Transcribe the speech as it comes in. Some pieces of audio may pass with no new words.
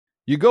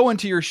You go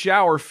into your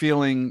shower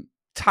feeling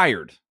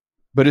tired,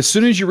 but as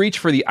soon as you reach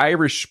for the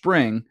Irish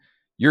Spring,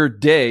 your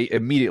day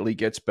immediately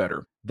gets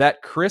better.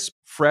 That crisp,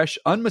 fresh,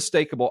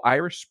 unmistakable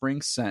Irish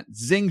Spring scent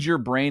zings your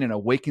brain and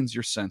awakens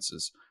your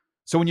senses.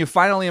 So when you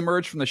finally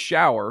emerge from the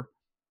shower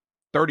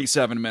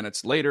 37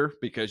 minutes later,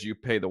 because you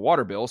pay the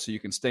water bill so you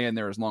can stay in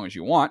there as long as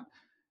you want,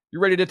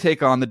 you're ready to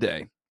take on the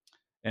day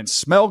and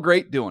smell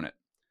great doing it.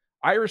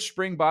 Irish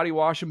Spring Body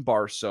Wash and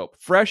Bar Soap.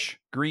 Fresh,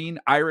 green,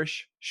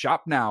 Irish.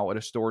 Shop now at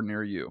a store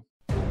near you.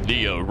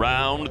 The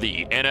Around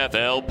the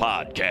NFL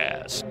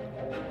podcast.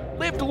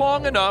 Lived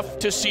long enough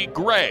to see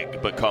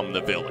Greg become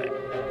the villain.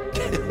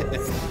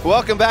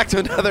 Welcome back to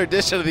another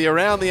edition of the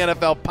Around the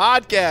NFL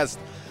podcast.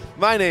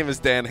 My name is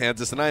Dan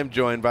Hansis, and I am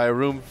joined by a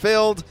room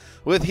filled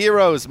with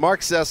heroes Mark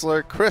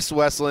Sessler, Chris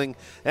Wessling,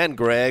 and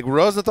Greg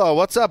Rosenthal.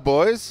 What's up,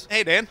 boys?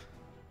 Hey, Dan.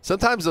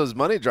 Sometimes those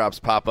money drops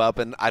pop up,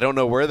 and I don't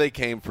know where they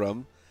came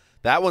from.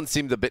 That one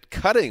seemed a bit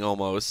cutting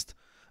almost,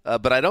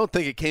 but I don't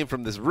think it came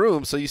from this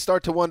room, so you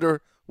start to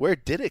wonder, where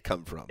did it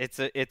come from?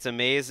 It's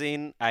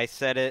amazing. I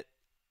said it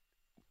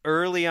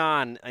early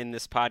on in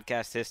this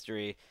podcast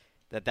history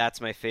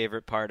that's my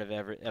favorite part of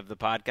the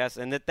podcast,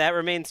 and that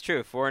remains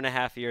true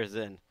 4.5 years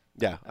in.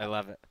 Yeah. I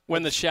love it.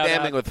 When the shout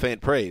Spamming out with faint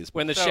praise.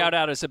 When the shout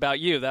out is about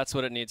you, that's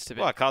what it needs to be.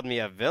 Well, it called me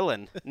a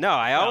villain. No,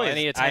 I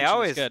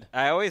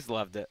always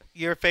loved it.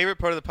 Your favorite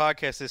part of the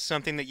podcast is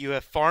something that you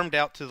have farmed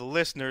out to the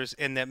listeners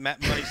and that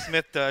Matt Money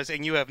Smith does,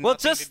 and you have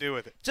nothing to do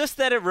with it. Just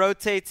that it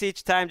rotates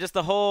each time, just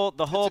the whole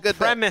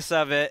premise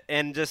of it,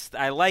 and just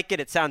I like it.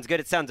 It sounds good.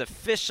 It sounds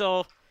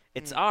official.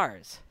 It's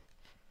ours.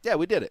 Yeah,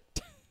 we did it.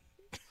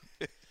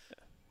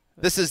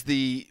 This is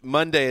the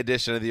Monday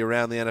edition of the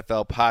Around the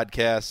NFL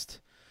podcast.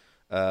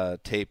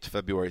 Taped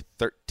February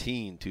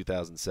 13,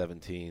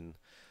 2017.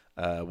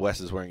 Wes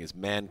is wearing his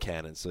man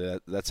cannon, so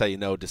that's how you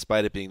know,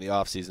 despite it being the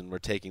offseason, we're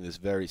taking this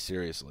very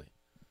seriously.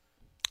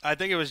 I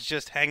think it was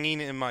just hanging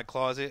in my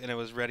closet, and it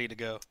was ready to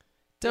go.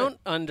 Don't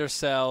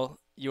undersell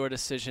your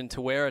decision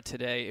to wear it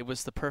today. It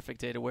was the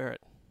perfect day to wear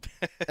it.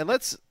 And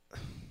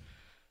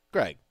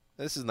Greg,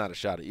 this is not a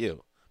shot at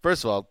you.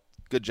 First of all,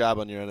 good job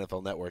on your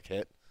NFL Network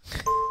hit.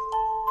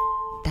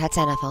 That's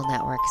NFL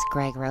Network's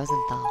Greg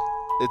Rosenthal.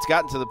 It's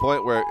gotten to the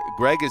point where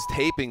Greg is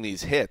taping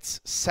these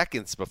hits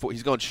seconds before.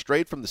 He's going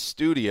straight from the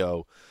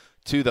studio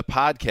to the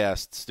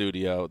podcast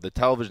studio, the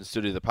television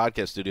studio, the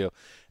podcast studio,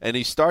 and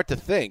you start to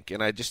think,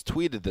 and I just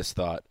tweeted this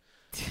thought,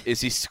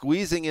 is he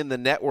squeezing in the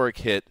network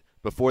hit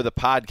before the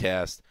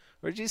podcast,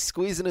 or is he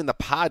squeezing in the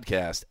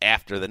podcast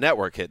after the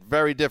network hit?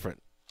 Very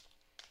different.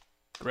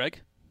 Greg?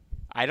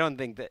 I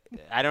don't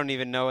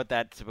even know what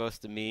that's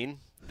supposed to mean.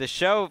 The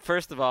show,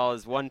 first of all,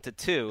 is 1 to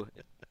 2.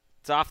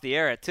 It's off the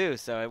air at 2,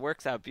 so it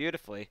works out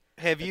beautifully.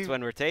 That's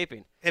when we're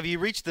taping. Have you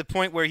reached the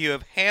point where you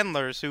have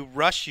handlers who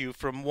rush you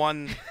from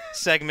one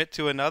segment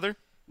to another?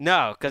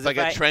 No, because like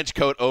a trench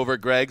coat over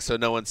Greg so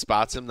no one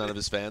spots him, none of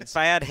his fans? If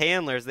I had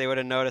handlers, they would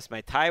have noticed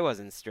my tie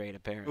wasn't straight,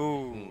 apparently.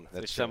 Ooh,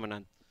 which someone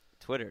on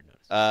Twitter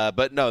noticed.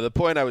 But no, the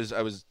point I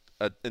was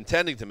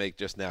intending to make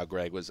just now,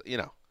 Greg, was,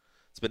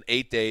 it's been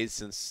 8 days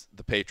since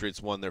the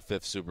Patriots won their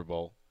 5th Super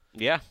Bowl.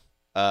 Yeah.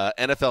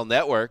 NFL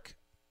Network.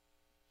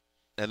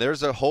 And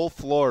there's a whole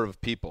floor of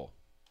people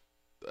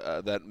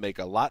that make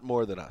a lot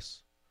more than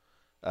us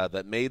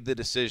that made the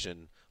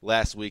decision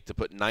last week to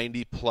put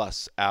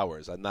 90-plus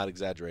hours, I'm not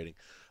exaggerating,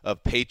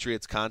 of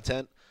Patriots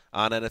content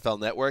on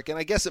NFL Network, and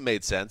I guess it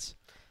made sense.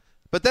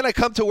 But then I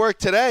come to work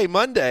today,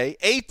 Monday,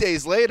 8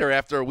 days later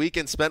after a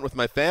weekend spent with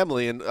my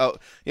family, and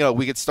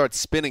we could start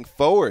spinning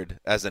forward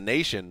as a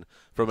nation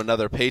from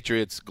another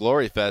Patriots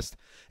glory fest.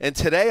 And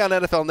today on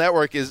NFL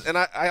Network is, and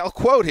I'll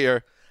quote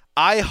here,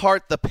 I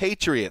Heart the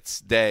Patriots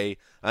Day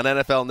on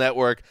NFL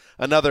Network.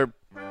 Another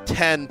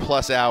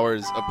 10-plus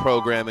hours of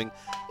programming.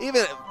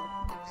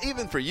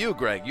 Even for you,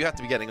 Greg, you have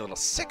to be getting a little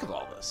sick of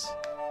all this.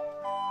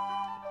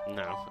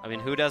 No, I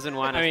mean, who doesn't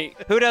want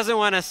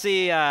to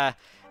see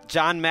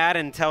John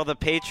Madden tell the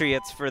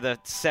Patriots for the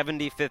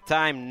 75th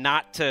time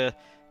not to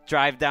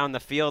drive down the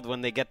field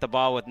when they get the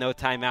ball with no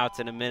timeouts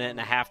and a minute and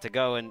a half to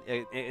go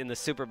in the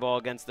Super Bowl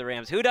against the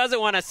Rams? Who doesn't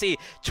want to see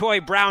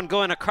Troy Brown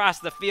going across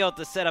the field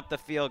to set up the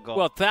field goal?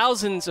 Well,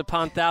 thousands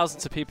upon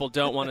thousands of people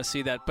don't want to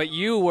see that, but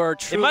you were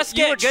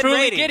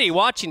truly giddy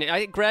watching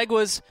it. Greg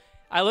was.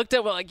 I looked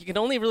at you can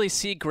only really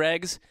see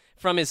Greg's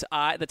from his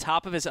eye, the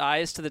top of his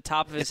eyes to the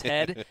top of his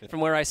head from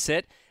where I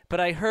sit. But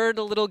I heard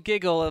a little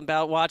giggle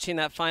about watching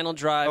that final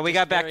drive. Oh, we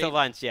got back to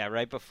lunch,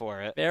 right before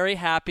it. Very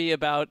happy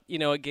about,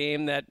 a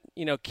game that,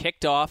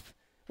 kicked off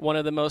one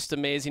of the most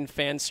amazing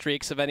fan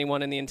streaks of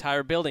anyone in the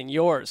entire building.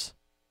 Yours.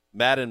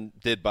 Madden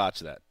did botch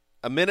that.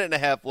 A minute and a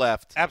half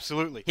left.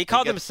 Absolutely. He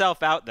called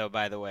himself out, though,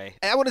 by the way.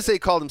 I wouldn't say he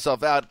called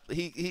himself out.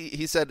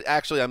 He said,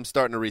 actually, I'm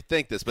starting to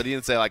rethink this, but he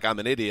didn't say, I'm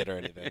an idiot or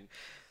anything.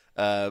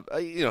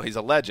 He's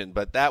a legend,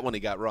 but that one he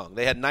got wrong.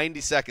 They had 90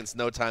 seconds,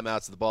 no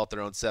timeouts, the ball at their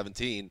own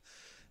 17.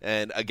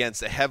 And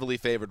against a heavily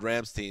favored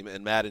Rams team,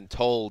 and Madden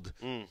told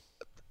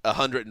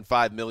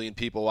 105 million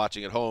people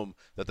watching at home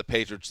that the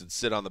Patriots should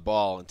sit on the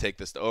ball and take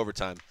this to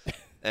overtime.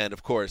 And,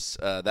 of course,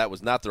 that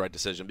was not the right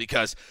decision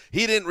because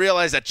he didn't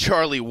realize that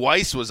Charlie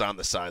Weiss was on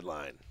the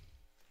sideline.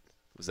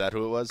 Was that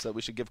who it was that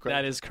we should give credit?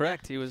 That is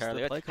correct. He was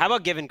the play. How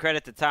about giving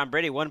credit to Tom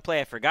Brady? One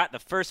play I forgot. The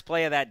first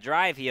play of that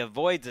drive, he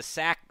avoids a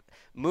sack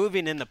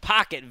moving in the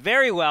pocket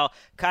very well.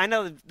 Kind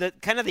of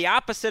the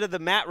opposite of the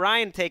Matt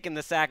Ryan taking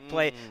the sack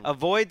play.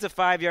 Avoids a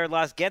 5-yard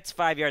loss, gets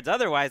 5 yards.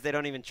 Otherwise, they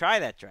don't even try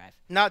that drive.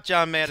 Not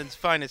John Madden's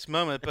finest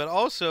moment, but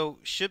also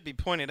should be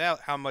pointed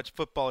out how much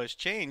football has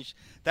changed.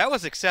 That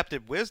was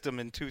accepted wisdom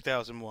in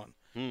 2001.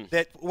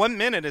 That 1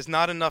 minute is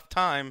not enough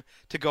time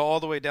to go all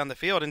the way down the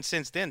field. And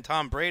since then,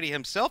 Tom Brady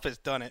himself has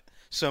done it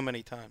so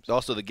many times.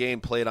 Also, the game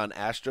played on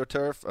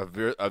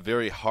AstroTurf, a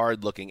very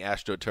hard-looking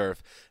AstroTurf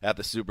at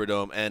the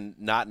Superdome, and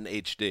not in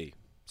HD.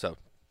 So,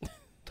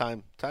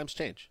 times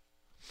change.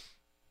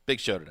 Big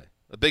show today.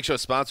 A big show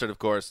sponsored, of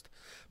course,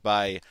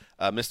 by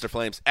Mr.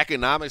 Flame's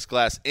economics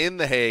class in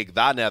The Hague,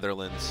 the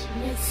Netherlands.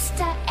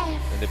 Mr.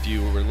 F. And if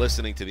you were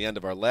listening to the end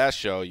of our last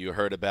show, you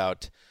heard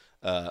about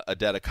a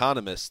dead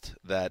economist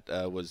that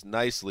was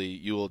nicely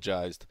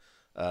eulogized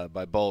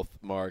by both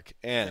Mark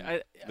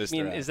and Mr. I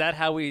mean, F. is that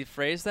how we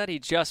phrase that? He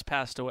just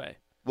passed away.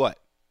 What?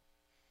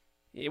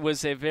 It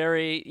was a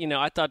very,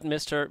 I thought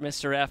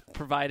Mr. F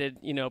provided,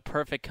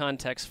 perfect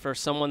context for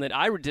someone that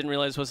I didn't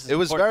realize was. It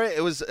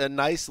was a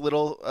nice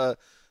little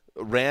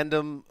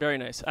random. Very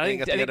nice. I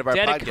think dead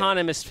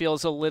economist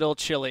feels a little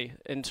chilly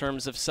in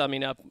terms of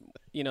summing up,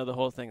 the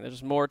whole thing.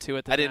 There's more to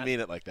it than I didn't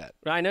mean it like that.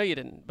 I know you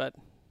didn't, but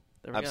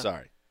there we I'm go.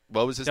 sorry.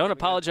 What was his Don't name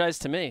apologize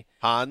to me.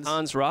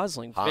 Hans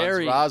Rosling.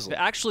 Rosling.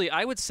 Actually,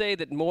 I would say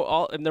that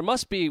there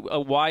must be a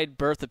wide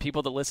berth of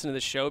people that listen to the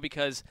show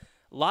because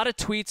a lot of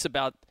tweets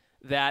about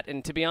that.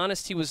 And to be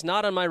honest, he was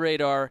not on my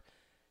radar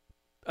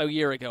a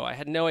year ago. I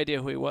had no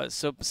idea who he was.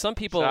 So some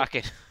people.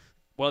 Shocking.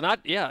 Well,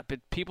 but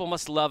people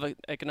must love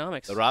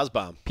economics. The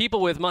Rosbaum. People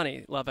with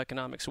money love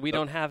economics. We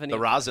don't have any. The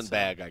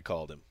Rosenbag, I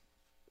called him.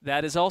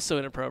 That is also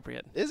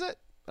inappropriate. Is it?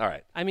 All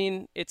right. I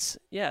mean,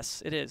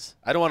 yes, it is.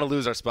 I don't want to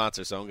lose our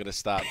sponsor, so I'm going to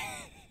stop.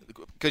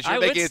 Because you're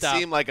making it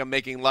seem like I'm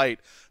making light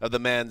of the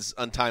man's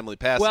untimely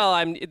passing. Well,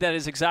 that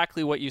is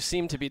exactly what you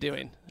seem to be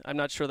doing. I'm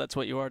not sure that's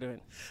what you are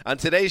doing. On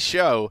today's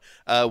show,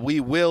 we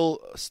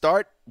will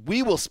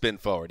spin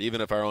forward,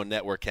 even if our own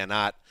network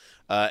cannot,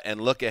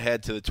 and look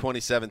ahead to the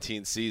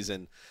 2017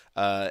 season.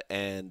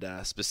 And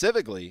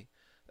specifically,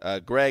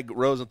 Greg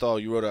Rosenthal,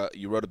 you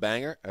wrote a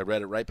banger. I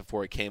read it right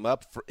before it came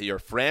up. Your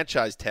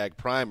franchise tag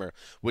primer,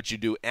 which you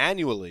do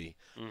annually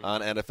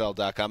on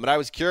NFL.com. And I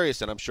was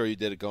curious, and I'm sure you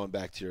did it going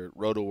back to your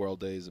Roto World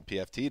days and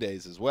PFT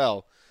days as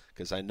well,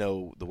 because I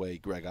know the way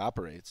Greg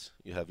operates.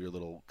 You have your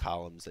little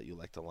columns that you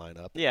like to line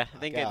up. Yeah, I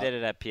think I did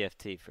it at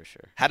PFT for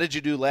sure. How did you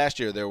do last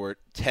year? There were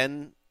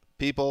 10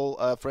 people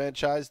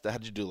franchised. How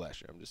did you do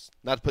last year? I'm just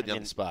not putting you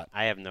on the spot.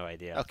 I have no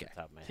idea. Okay. Off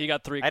the top of my head. He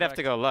got 3 I'd have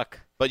to go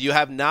look. But you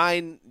have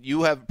 9.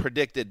 You have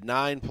predicted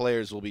 9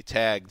 players will be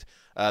tagged.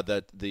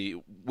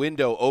 The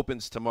window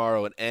opens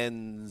tomorrow and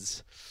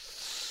ends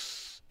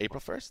April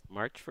 1st?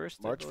 March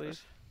 1st, March 1st.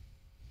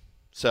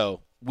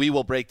 So we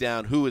will break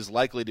down who is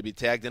likely to be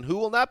tagged and who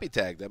will not be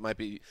tagged. That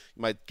you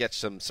might get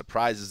some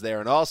surprises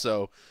there. And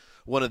also,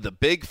 one of the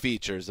big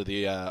features of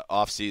the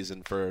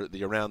offseason for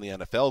the Around the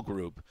NFL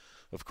group,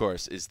 of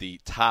course, is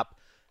the top.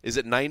 Is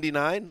it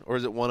 99 or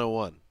is it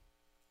 101?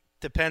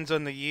 Depends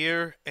on the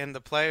year and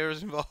the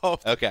players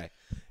involved. Okay.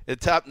 The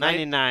top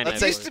 99.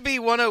 It used to be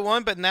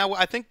 101, but now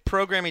I think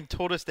programming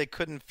told us they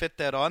couldn't fit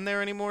that on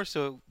there anymore.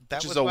 So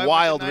that was a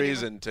wild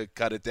reason to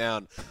cut it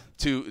down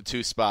to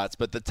 2 spots.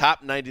 But the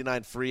top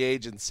 99 free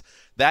agents,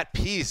 that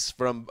piece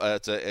from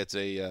it's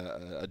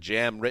a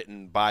jam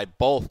written by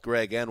both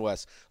Greg and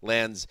Wes,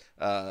 lands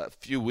a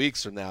few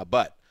weeks from now.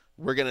 But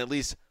we're going to at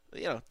least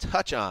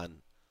touch on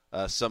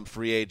some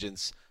free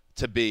agents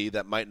to be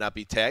that might not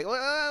be tagged.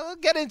 We'll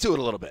get into it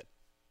a little bit.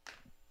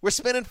 We're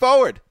spinning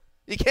forward.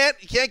 You can't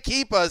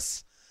keep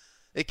us.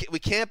 We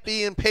can't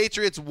be in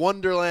Patriots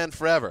Wonderland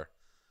forever.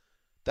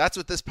 That's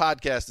what this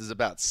podcast is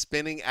about,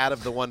 spinning out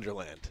of the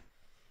Wonderland.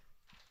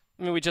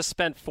 I mean, we just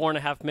spent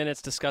 4.5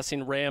 minutes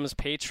discussing Rams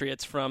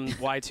Patriots from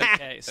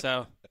Y2K.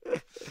 So,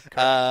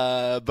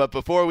 but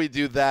before we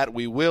do that,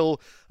 we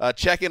will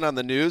check in on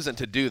the news. And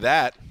to do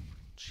that,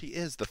 she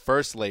is the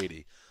first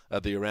lady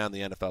of the Around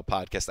the NFL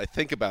podcast. I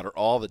think about her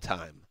all the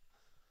time.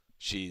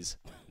 She's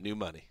New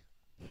Money.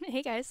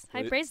 Hey, guys.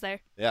 High praise there.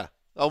 Yeah.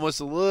 Almost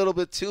a little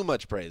bit too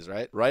much praise,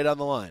 right? Right on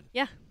the line.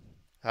 Yeah.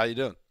 How you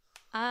doing?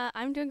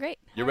 I'm doing great.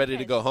 You're ready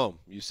to go home.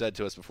 You said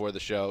to us before the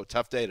show,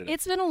 tough day today.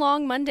 It's been a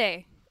long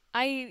Monday.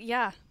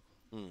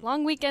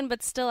 Long weekend,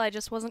 but still I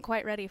just wasn't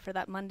quite ready for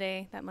that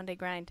Monday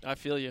grind. I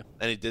feel you.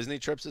 Any Disney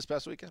trips this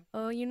past weekend?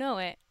 Oh, you know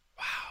it.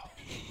 Wow.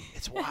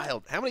 It's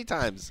wild. How many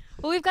times?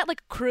 Well, we've got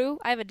like a crew.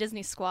 I have a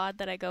Disney squad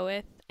that I go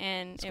with.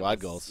 And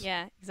squad goals.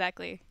 Yeah,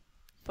 exactly.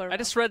 I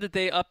just read that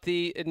they upped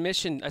the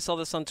admission. I saw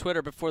this on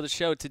Twitter before the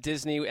show to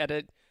Disney at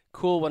a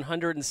cool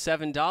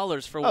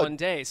 $107 for one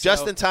day. So.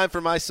 Just in time for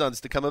my sons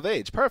to come of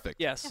age. Perfect.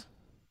 Yes. Yeah.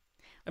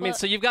 I mean,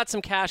 so you've got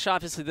some cash.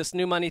 Obviously, this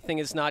new money thing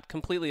is not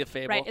completely a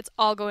fable. Right. It's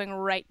all going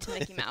right to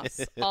Mickey Mouse.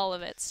 All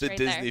of it. The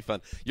Disney there.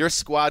 fund. Your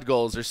squad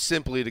goals are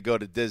simply to go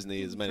to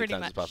Disney as many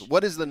times as possible.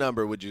 What is the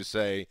number, would you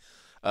say,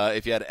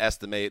 if you had to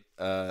estimate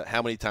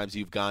how many times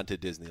you've gone to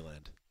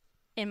Disneyland?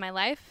 In my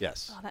life?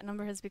 Yes. Oh, that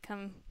number has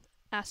become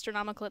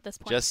astronomical at this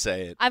point. Just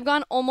say it. I've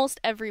gone almost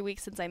every week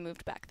since I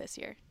moved back this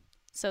year.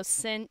 So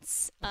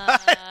since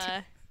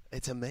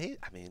it's amazing.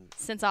 I mean,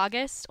 since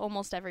August,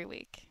 almost every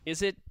week.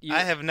 Is it? I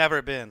have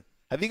never been.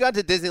 Have you gone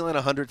to Disneyland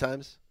 100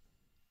 times?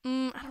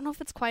 I don't know if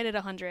it's quite at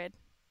 100.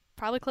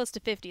 Probably close to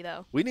 50,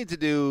 though. We need to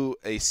do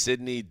a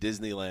Sydney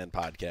Disneyland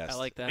podcast. I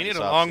like that. We need a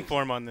long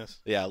form on this.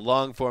 Yeah,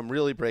 long form.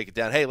 Really break it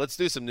down. Hey, let's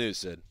do some news,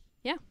 Sid.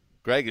 Yeah.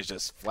 Greg is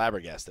just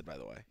flabbergasted, by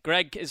the way.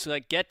 Greg is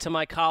like, get to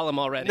my column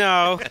already.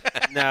 No.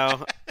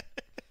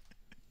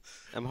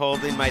 I'm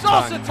holding my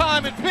tongue. Salsa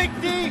time at Big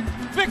D.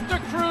 Victor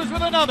Cruz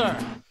with another.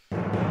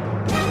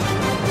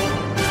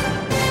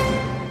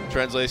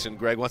 Translation: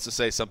 Greg wants to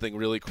say something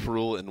really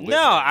cruel and wicked.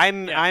 No,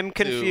 I'm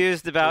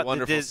confused about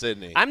wonderful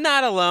Sydney. I'm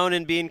not alone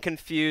in being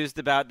confused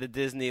about the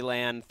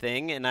Disneyland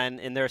thing,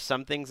 and there are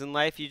some things in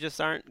life you just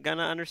aren't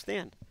gonna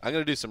understand. I'm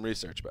gonna do some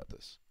research about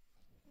this.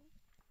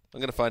 I'm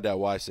going to find out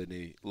why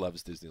Sydney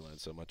loves Disneyland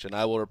so much, and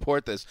I will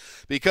report this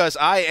because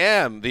I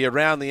am the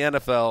Around the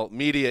NFL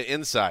Media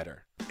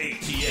Insider.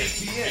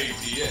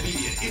 ATN Media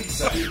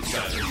Insider.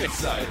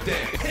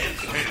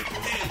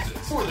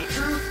 For the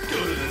truth,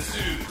 go to the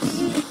Zeus.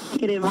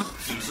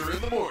 Zeus are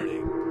in the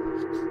morning.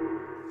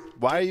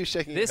 Why are you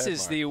shaking your This head,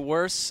 is Mark? the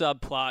worst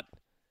subplot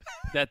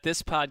that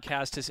this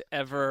podcast has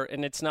ever,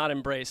 and it's not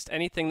embraced.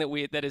 Anything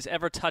that has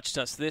ever touched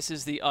us, this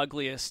is the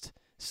ugliest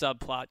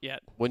subplot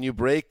yet. When you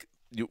break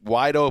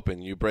wide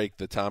open, you break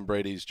the Tom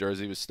Brady's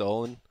jersey was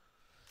stolen,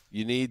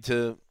 you need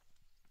to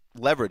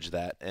leverage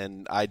that.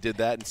 And I did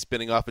that and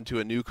spinning off into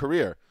a new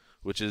career,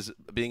 which is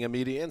being a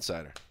media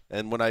insider.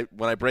 And when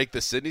I break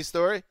the Sydney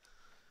story,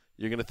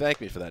 you're going to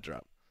thank me for that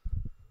drop.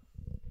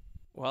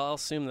 Well, I'll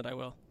assume that I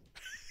will.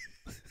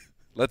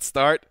 Let's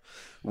start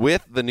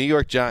with the New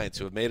York Giants,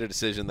 who have made a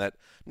decision that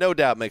no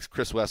doubt makes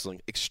Chris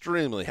Wesseling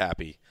extremely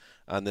happy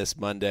on this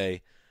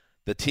Monday.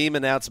 The team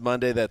announced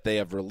Monday that they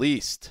have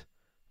released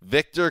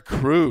Victor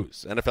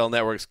Cruz. NFL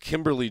Network's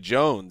Kimberly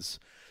Jones,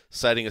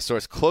 citing a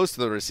source close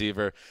to the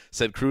receiver,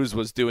 said Cruz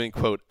was doing,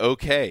 quote,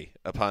 okay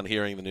upon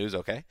hearing the news,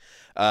 okay.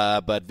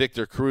 But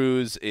Victor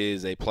Cruz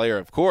is a player,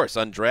 of course,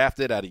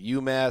 undrafted out of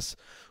UMass,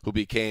 who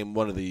became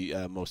one of the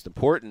most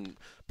important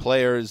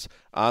players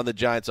on the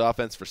Giants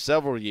offense for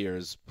several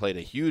years, played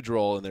a huge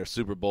role in their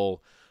Super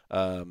Bowl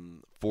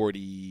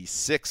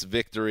 46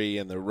 victory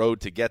and the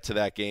road to get to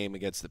that game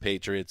against the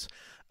Patriots.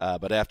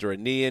 But after a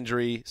knee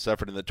injury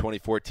suffered in the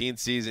 2014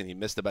 season, he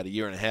missed about a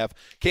year and a half.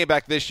 Came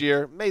back this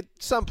year, made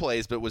some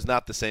plays, but was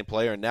not the same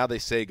player. And now they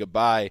say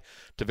goodbye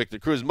to Victor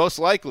Cruz. Most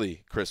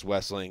likely, Chris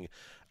Wesseling,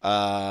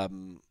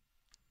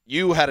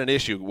 you had an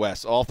issue,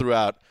 Wes, all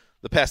throughout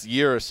the past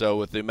year or so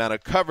with the amount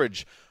of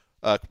coverage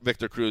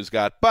Victor Cruz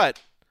got. But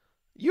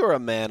you're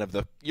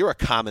a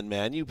common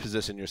man. You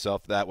position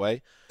yourself that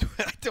way.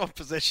 I don't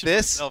position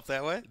myself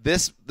that way.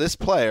 This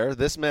player,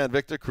 this man,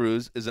 Victor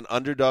Cruz, is an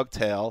underdog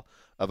tale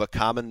of a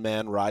common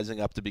man rising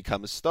up to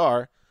become a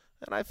star,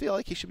 and I feel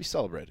like he should be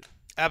celebrated.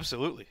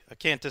 Absolutely. I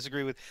can't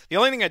disagree with. The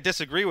only thing I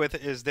disagree with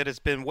is that it's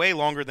been way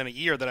longer than a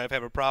year that I've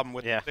had a problem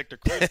with Victor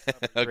Cruz.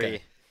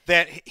 Okay.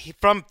 That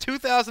from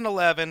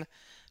 2011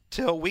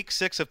 till week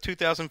 6 of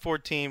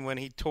 2014 when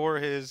he tore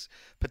his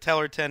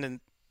patellar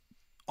tendon,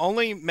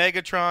 only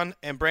Megatron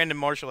and Brandon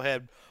Marshall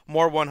had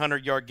more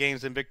 100-yard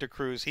games than Victor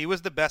Cruz. He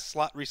was the best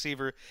slot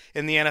receiver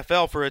in the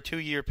NFL for a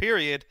 2-year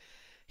period.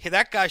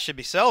 That guy should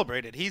be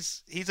celebrated.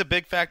 He's a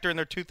big factor in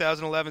their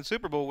 2011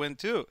 Super Bowl win,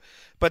 too.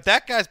 But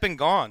that guy's been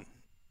gone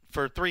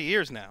for 3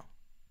 years now.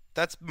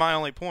 That's my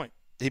only point.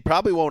 He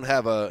probably won't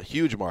have a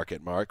huge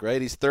market, Mark,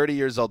 right? He's 30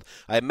 years old.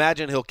 I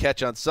imagine he'll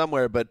catch on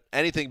somewhere, but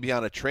anything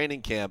beyond a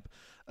training camp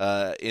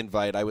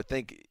invite, I would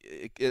think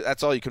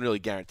that's all you can really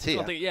guarantee.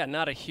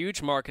 Not a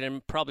huge market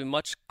and probably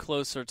much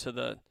closer to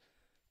the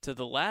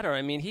latter.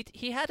 I mean,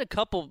 he had a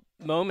couple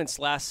moments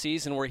last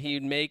season where he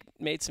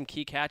made some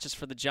key catches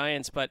for the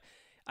Giants, but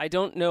I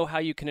don't know how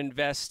you can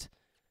invest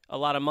a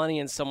lot of money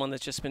in someone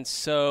that's just been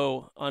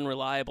so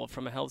unreliable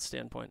from a health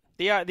standpoint.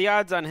 The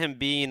odds on him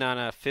being on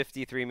a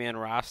 53-man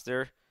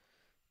roster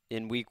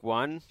in week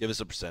 1. Give us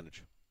a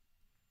percentage.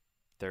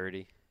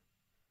 30.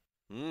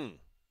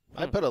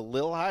 I put a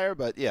little higher,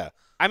 but yeah.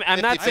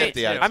 I'm not saying.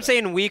 I'm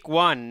saying week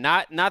 1,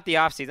 not the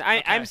offseason.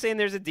 I'm saying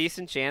there's a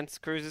decent chance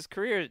Cruz's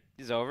career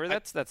is over.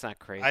 That's not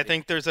crazy. I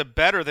think there's a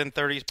better than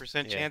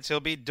 30% chance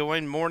he'll be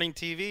doing morning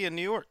TV in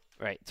New York.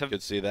 Right. So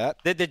could see that.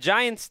 The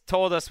Giants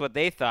told us what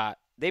they thought.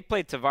 They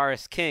played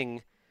Tavares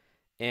King,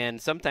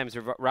 and sometimes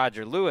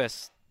Roger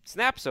Lewis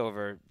snaps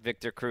over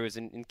Victor Cruz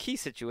in key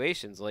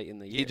situations late in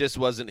the year. He just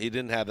wasn't. He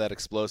didn't have that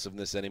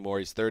explosiveness anymore.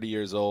 He's 30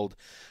 years old.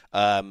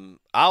 I'll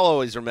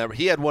always remember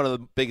he had one of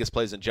the biggest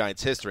plays in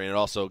Giants history, and it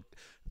also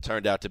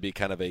turned out to be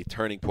kind of a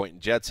turning point in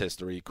Jets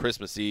history.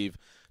 Christmas Eve,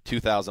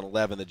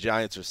 2011, the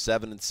Giants are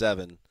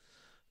 7-7.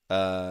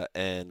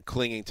 and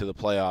clinging to the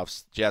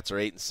playoffs. Jets are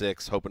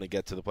 8-6, hoping to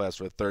get to the playoffs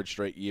for a third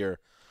straight year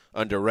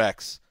under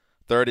Rex.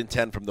 3rd and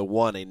 10 from the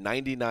 1, a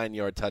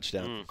 99-yard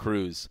touchdown from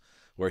Cruz,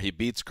 where he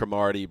beats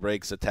Cromartie,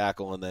 breaks a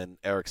tackle, and then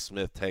Eric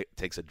Smith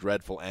takes a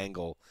dreadful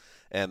angle.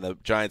 And the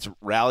Giants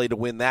rally to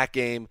win that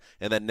game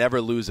and then never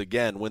lose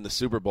again, win the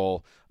Super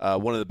Bowl,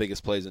 one of the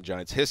biggest plays in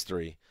Giants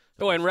history.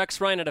 Oh, and Rex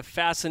Ryan had a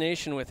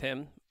fascination with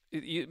him.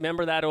 You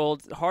remember that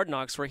old Hard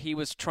Knocks where he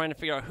was trying to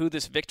figure out who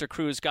this Victor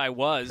Cruz guy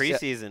was?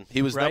 Preseason.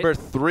 He was number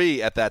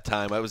 3 at that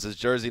time. That was his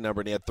jersey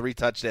number, and he had 3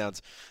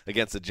 touchdowns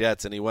against the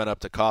Jets. And he went up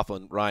to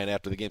Coughlin Ryan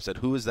after the game and said,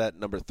 "Who is that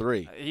number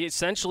 3?" He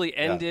essentially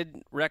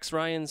ended Rex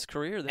Ryan's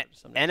career there.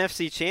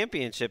 NFC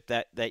Championship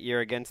that year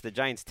against the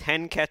Giants,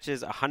 10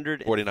 catches,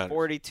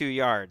 142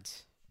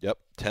 yards. Yep,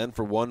 10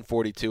 for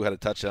 142, had a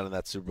touchdown in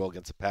that Super Bowl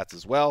against the Pats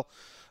as well.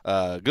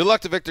 Good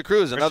luck to Victor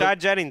Cruz. Rashad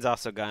Jennings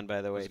also gone,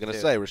 by the way. I was going to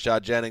say,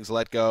 Rashad Jennings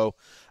let go,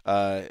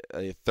 a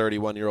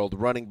 31-year-old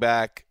running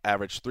back,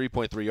 averaged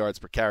 3.3 yards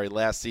per carry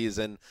last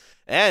season.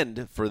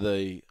 And for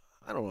the,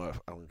 I don't want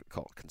to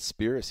call it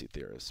conspiracy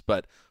theorists,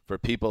 but for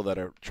people that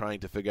are trying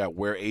to figure out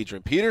where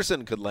Adrian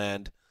Peterson could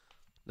land,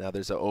 now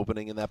there's an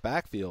opening in that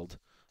backfield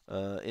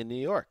in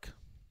New York.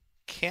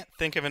 Can't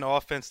think of an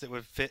offense that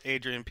would fit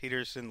Adrian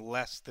Peterson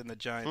less than the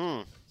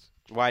Giants.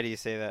 Why do you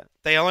say that?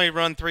 They only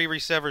run three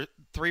receiver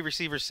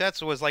sets,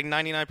 so it was like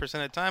 99% of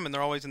the time, and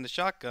they're always in the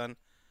shotgun.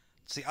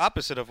 It's the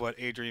opposite of what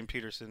Adrian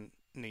Peterson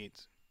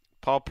needs.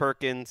 Paul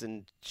Perkins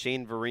and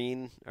Shane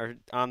Vereen are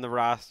on the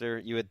roster.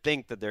 You would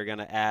think that they're going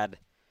to add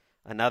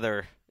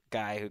another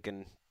guy who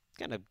can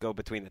kind of go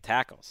between the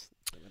tackles.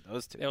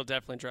 Those two. They'll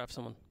definitely draft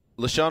someone.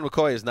 LeSean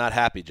McCoy is not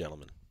happy,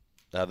 gentlemen.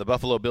 The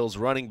Buffalo Bills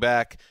running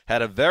back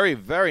had a very,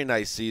 very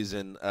nice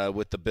season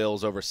with the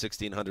Bills, over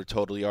 1,600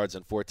 total yards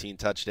and 14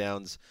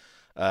 touchdowns.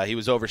 He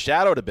was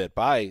overshadowed a bit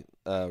by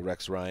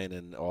Rex Ryan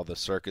and all the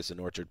circus in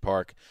Orchard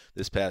Park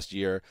this past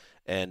year.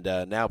 And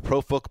now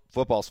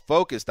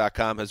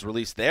ProFootballsFocus.com has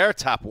released their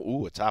top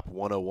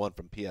 101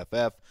 from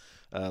PFF.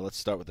 Let's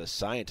start with the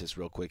scientists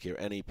real quick here.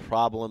 Any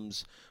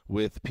problems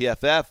with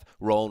PFF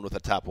rolling with a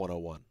top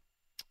 101?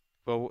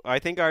 Well, I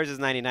think ours is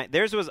 99.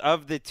 Theirs was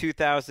of the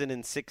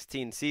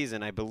 2016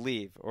 season, I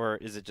believe. Or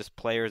is it just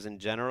players in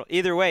general?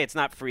 Either way, it's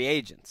not free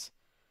agents.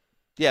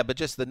 Yeah, but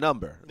just the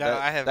number. No,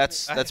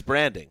 that's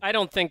branding. I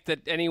don't think that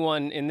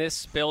anyone in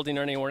this building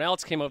or anyone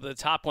else came up with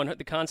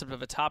the concept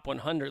of a top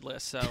 100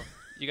 list. So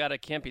you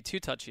can't be too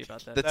touchy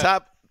about that.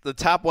 The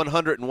top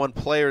 101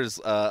 players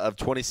of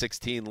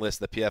 2016 list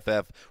that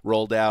PFF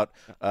rolled out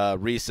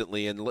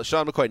recently, and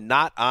LeSean McCoy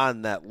not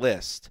on that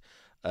list.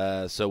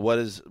 So what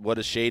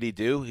does Shady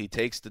do? He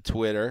takes to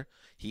Twitter,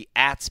 he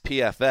 @s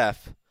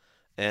PFF,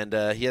 and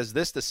he has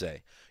this to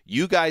say: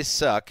 "You guys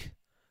suck.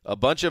 A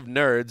bunch of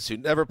nerds who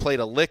never played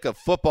a lick of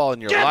football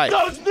in your life."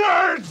 Get those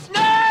nerds!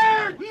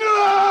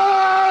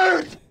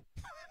 Nerd!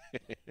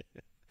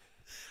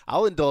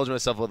 I'll indulge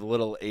myself with a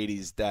little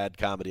 80s dad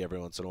comedy every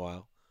once in a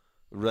while.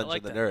 Revenge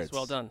of the Nerds. It's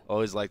well done.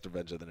 Always liked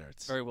Revenge of the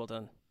Nerds. Very well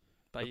done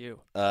by you.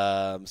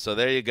 So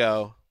there you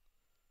go.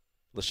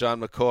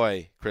 LeSean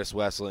McCoy, Chris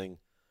Wessling,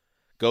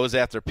 goes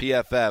after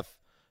PFF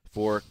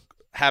for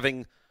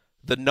having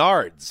the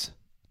nards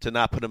to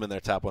not put him in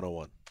their top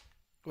 101.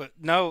 Well,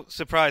 no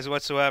surprise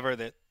whatsoever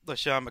that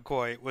LeSean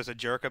McCoy was a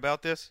jerk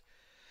about this.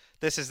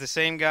 This is the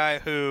same guy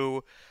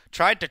who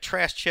tried to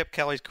trash Chip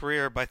Kelly's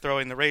career by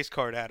throwing the race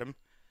card at him.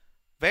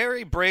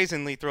 Very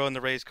brazenly throwing the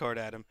race card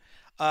at him.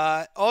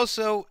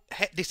 Also,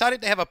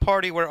 decided to have a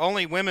party where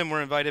only women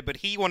were invited, but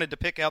he wanted to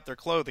pick out their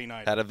clothing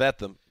items. Had to vet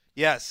them.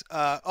 Yes.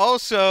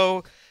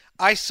 Also,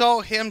 I saw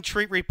him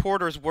treat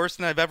reporters worse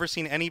than I've ever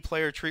seen any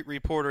player treat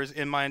reporters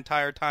in my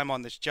entire time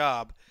on this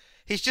job.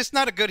 He's just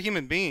not a good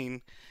human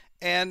being.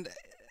 And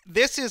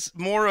this is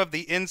more of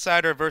the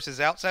insider versus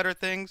outsider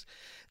things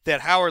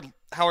that Howard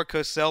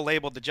Cosell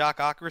labeled the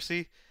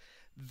jockocracy,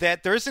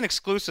 that there's an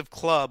exclusive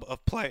club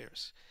of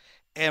players.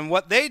 And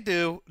what they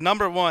do,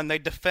 number one, they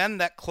defend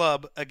that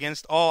club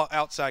against all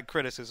outside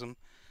criticism.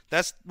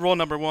 That's rule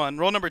number one.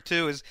 Rule number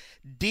two is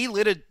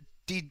delegitimize?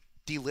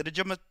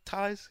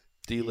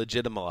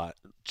 Delegitimize.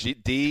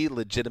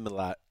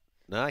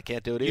 No, I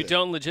can't do it either. You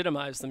don't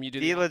legitimize them. You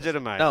do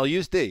delegitimize. No,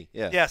 use D.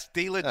 Yeah. Yes,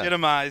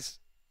 delegitimize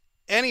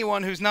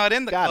anyone who's not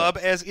in the club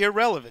as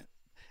irrelevant.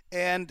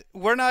 And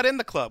we're not in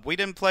the club. We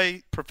didn't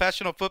play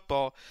professional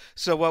football.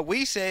 So what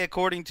we say,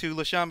 according to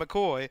LeSean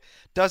McCoy,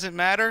 doesn't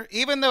matter.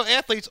 Even though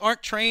athletes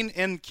aren't trained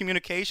in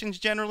communications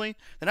generally,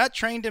 they're not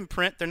trained in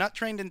print, they're not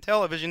trained in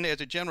television as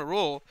a general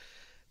rule.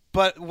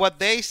 But what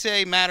they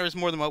say matters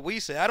more than what we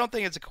say. I don't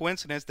think it's a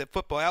coincidence that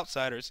Football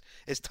Outsiders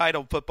is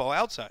titled Football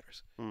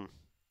Outsiders.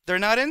 They're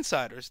not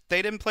insiders.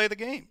 They didn't play the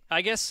game.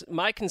 I guess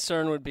my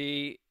concern would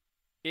be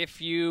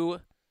if you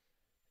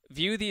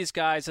view these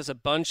guys as a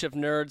bunch of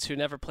nerds who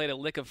never played a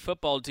lick of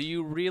football, do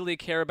you really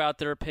care about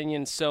their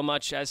opinions so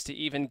much as to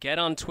even get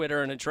on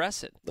Twitter and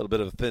address it? A little bit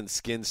of a thin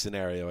skin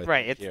scenario, I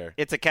think, here.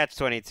 It's a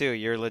catch-22.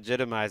 You're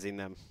legitimizing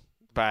them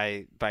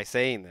by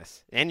saying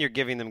this, and you're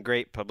giving them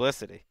great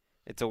publicity.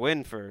 It's a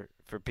win for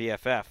for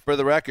PFF. For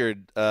the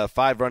record,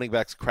 5 running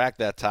backs cracked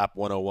that top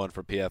 101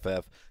 for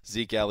PFF.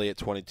 Zeke Elliott,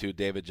 22,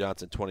 David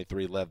Johnson,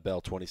 23, Lev Bell,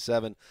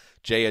 27,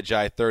 Jay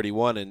Ajayi,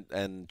 31,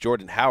 and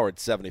Jordan Howard,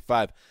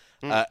 75.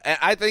 And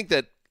I think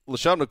that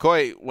LeSean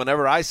McCoy,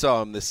 whenever I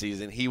saw him this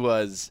season, he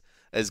was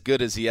as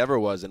good as he ever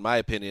was, in my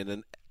opinion,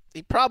 and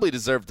he probably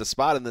deserved a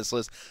spot in this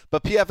list.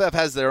 But PFF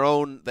has their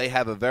own – they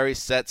have a very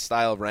set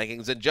style of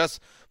rankings. And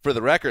just for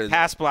the record –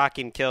 pass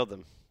blocking killed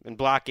him. And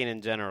blocking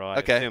in general, I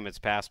assume it's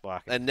pass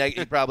blocking. And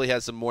he probably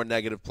has some more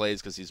negative plays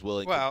because he's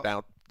willing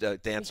to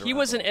dance around. He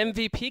was an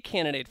MVP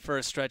candidate for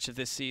a stretch of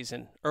this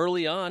season,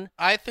 early on.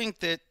 I think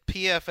that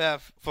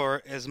PFF,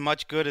 for as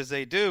much good as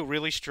they do,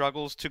 really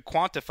struggles to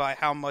quantify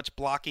how much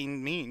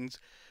blocking means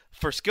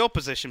for skill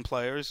position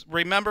players.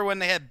 Remember when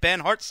they had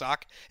Ben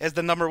Hartsock as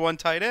the number 1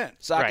 tight end?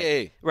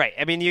 Right.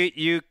 I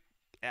mean,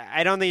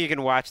 I don't think you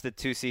can watch the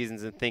 2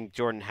 seasons and think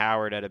Jordan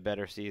Howard had a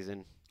better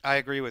season. I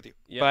agree with you.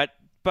 Yep.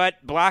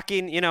 But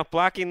blocking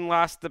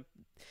lost the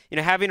 –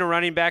 having a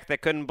running back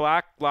that couldn't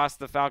block lost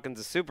the Falcons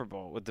a Super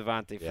Bowl with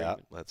Devontae Freeman. Yeah,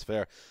 that's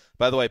fair.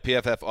 By the way,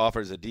 PFF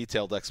offers a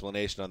detailed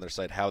explanation on their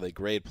site how they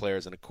grade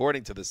players, and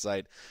according to the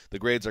site, the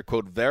grades are,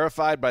 quote,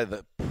 verified by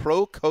the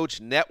Pro Coach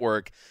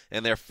Network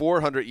and their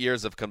 400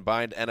 years of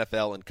combined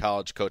NFL and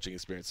college coaching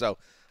experience. So,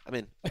 I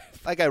mean,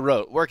 like I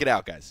wrote, work it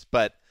out, guys.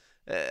 But,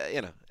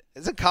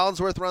 isn't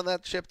Collinsworth run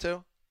that ship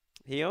too?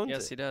 He owns it.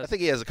 Yes, he does. I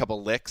think he has a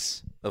couple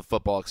licks of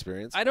football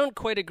experience. I don't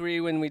quite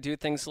agree when we do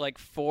things like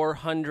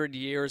 400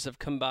 years of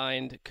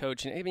combined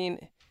coaching. I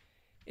mean,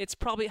 it's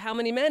probably, how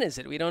many men is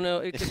it? We don't know.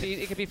 It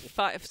could be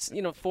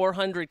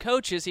 400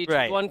 coaches each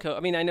with one coach. I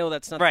mean, I know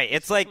that's not right.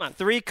 It's like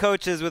 3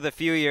 coaches with a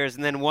few years,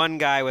 and then one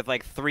guy with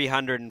like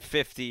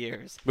 350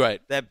 years.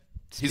 Right.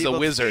 He's a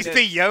wizard. He's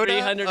the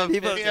Yoda of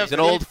people. He's an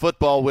old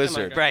football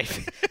wizard. Right.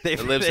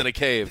 That lives in a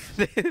cave.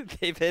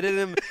 They've hidden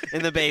him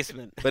in the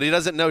basement. But he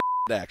doesn't know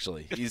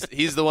actually.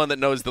 He's the one that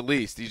knows the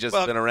least. He's just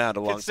been around a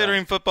long time.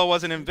 Considering football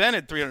wasn't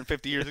invented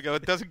 350 years ago,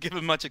 it doesn't give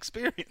him much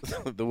experience.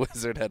 The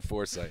wizard had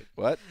foresight.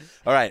 What?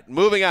 All right,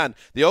 moving on.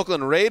 The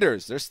Oakland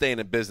Raiders, they're staying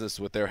in business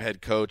with their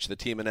head coach. The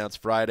team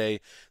announced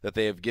Friday that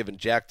they have given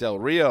Jack Del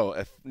Rio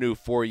a new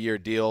 4-year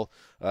deal,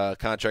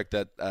 contract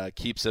that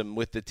keeps him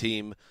with the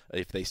team,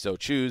 if they so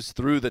choose,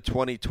 through the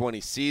 2020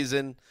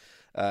 season.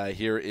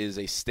 Here is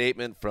a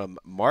statement from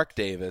Mark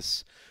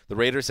Davis. The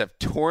Raiders have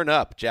torn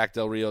up Jack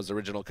Del Rio's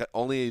original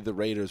only the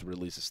Raiders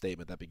released a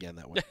statement that began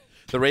that way.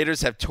 The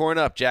Raiders have torn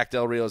up Jack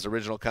Del Rio's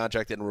original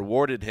contract and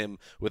rewarded him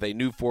with a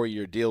new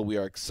 4-year deal. We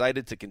are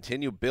excited to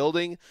continue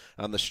building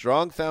on the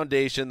strong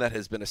foundation that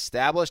has been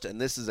established, and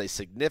this is a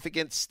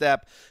significant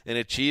step in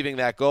achieving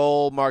that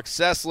goal. Mark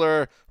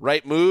Sessler,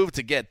 right move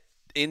to get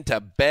into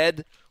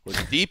bed, or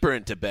deeper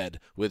into bed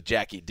with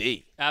Jackie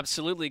D.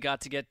 Absolutely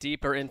got to get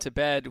deeper into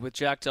bed with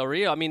Jack Del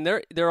Rio. I mean,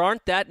 there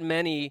aren't that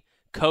many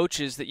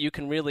coaches that you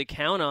can really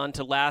count on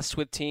to last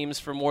with teams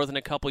for more than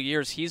a couple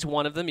years. He's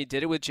one of them. He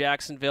did it with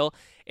Jacksonville.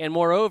 And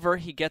moreover,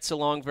 he gets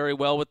along very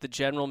well with the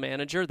general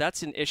manager.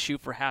 That's an issue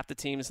for half the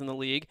teams in the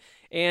league.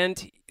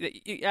 And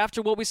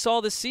after what we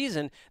saw this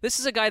season, this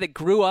is a guy that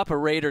grew up a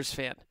Raiders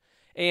fan.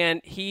 And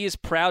he is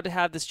proud to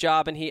have this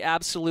job, and he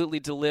absolutely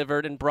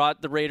delivered and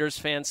brought the Raiders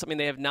fans something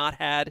they have not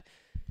had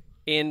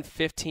in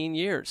 15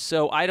 years.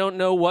 So I don't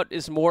know what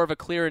is more of a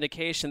clear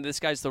indication this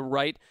guy's the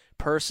right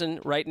person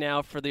right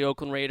now for the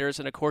Oakland Raiders,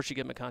 and of course you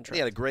give him a contract. He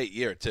had a great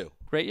year too.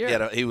 Great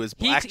year. He was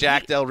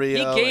Jack Del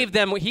Rio.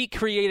 He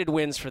created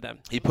wins for them.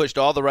 He pushed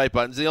all the right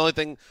buttons. The only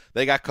thing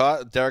they got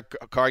caught, Derek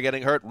Carr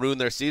getting hurt,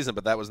 ruined their season,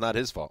 but that was not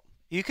his fault.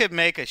 You could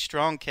make a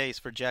strong case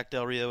for Jack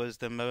Del Rio as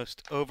the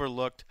most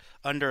overlooked,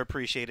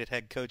 underappreciated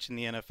head coach in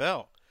the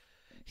NFL.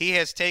 He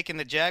has taken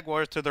the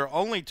Jaguars to their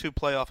only 2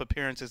 playoff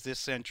appearances this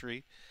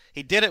century.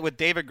 He did it with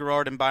David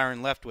Garrard and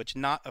Byron Leftwich,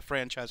 not a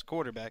franchise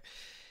quarterback.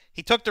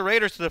 He took the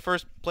Raiders to the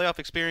first playoff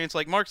experience,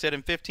 like Mark said,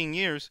 in 15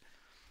 years.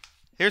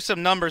 Here's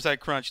some numbers I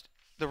crunched.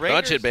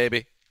 Crunch it,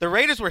 baby. The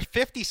Raiders were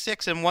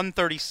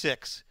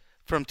 56-136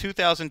 from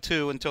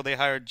 2002 until they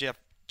hired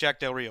Jack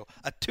Del Rio.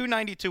 A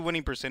 .292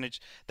 winning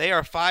percentage. They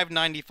are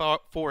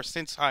 .594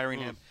 since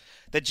hiring him.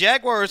 The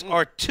Jaguars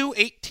are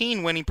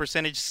 .218 winning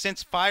percentage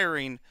since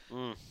firing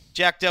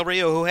Jack Del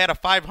Rio, who had a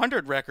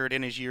 .500 record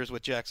in his years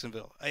with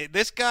Jacksonville.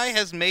 This guy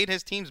has made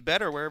his teams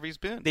better wherever he's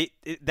been.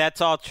 That's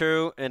all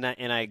true, and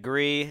I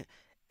agree.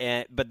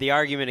 But the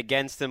argument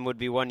against him would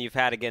be one you've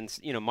had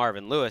against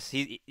Marvin Lewis.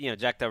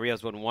 Jack Del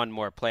Rio's won one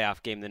more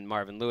playoff game than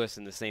Marvin Lewis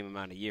in the same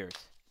amount of years.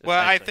 Well,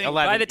 I think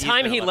by the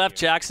time he left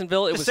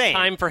Jacksonville, it was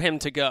time for him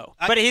to go.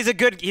 But he's a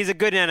good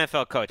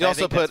NFL coach. He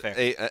also put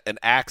an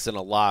axe and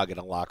a log in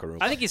a locker room.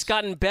 I think he's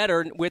gotten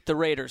better with the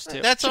Raiders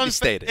too. That's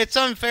unfair. It's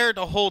unfair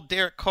to hold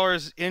Derek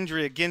Carr's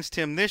injury against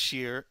him this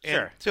year,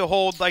 and to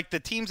hold like the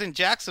teams in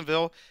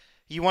Jacksonville.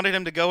 You wanted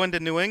him to go into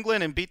New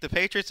England and beat the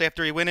Patriots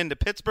after he went into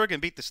Pittsburgh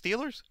and beat the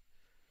Steelers?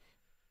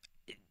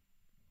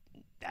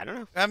 I don't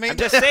know. I mean, I'm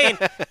just saying.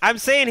 I'm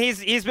saying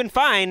he's been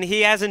fine.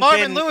 He hasn't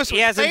Marvin Lewis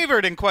was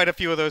favored in quite a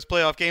few of those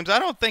playoff games. I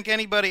don't think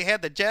anybody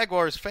had the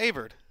Jaguars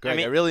favored. Greg,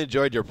 I really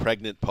enjoyed your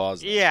pregnant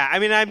pause. Yeah, I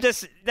mean,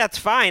 that's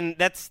fine.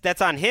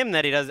 That's on him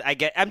that he does.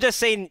 I'm just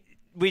saying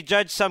we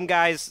judge some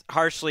guys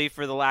harshly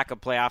for the lack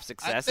of playoff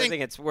success. I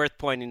think it's worth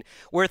pointing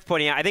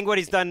out. I think what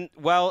he's done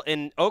well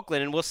in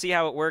Oakland, and we'll see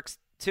how it works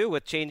too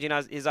with changing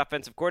his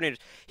offensive coordinators.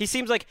 He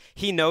seems like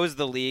he knows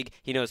the league.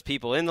 He knows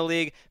people in the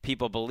league.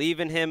 People believe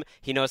in him.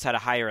 He knows how to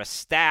hire a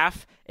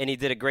staff, and he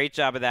did a great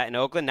job of that in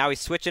Oakland. Now he's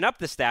switching up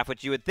the staff,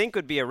 which you would think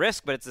would be a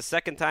risk, but it's the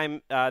second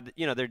time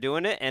they're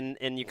doing it,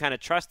 and you kind of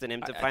trust in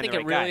him to find the right guy. I think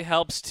it really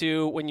helps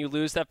to, when you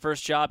lose that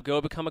first job,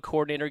 go become a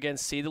coordinator again,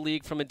 see the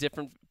league from a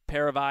different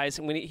pair of eyes.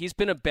 And when he's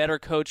been a better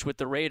coach with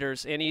the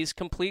Raiders, and he's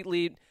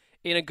completely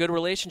in a good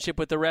relationship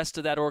with the rest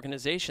of that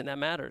organization. That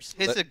matters.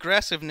 His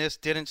aggressiveness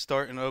didn't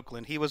start in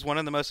Oakland. He was one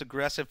of the most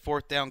aggressive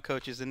fourth down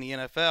coaches in the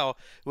NFL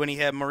when he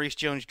had Maurice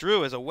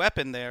Jones-Drew as a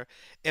weapon there.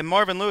 And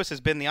Marvin Lewis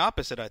has been the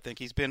opposite, I think.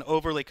 He's been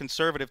overly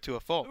conservative to a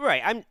fault.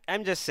 Right.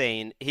 I'm just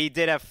saying he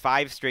did have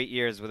 5 straight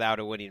years without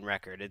a winning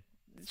record. It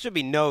should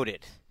be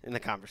noted in the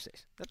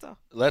conversation. That's all.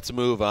 Let's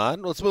move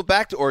on. Let's move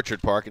back to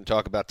Orchard Park and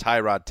talk about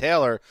Tyrod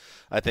Taylor.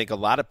 I think a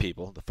lot of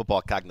people, the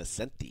football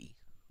cognoscenti.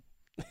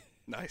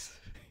 Nice.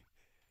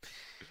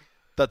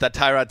 Thought that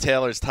Tyrod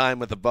Taylor's time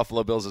with the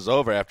Buffalo Bills is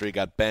over after he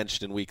got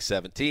benched in Week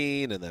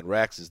 17, and then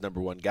Rex, his number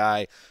one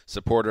guy,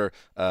 supporter,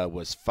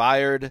 was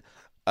fired.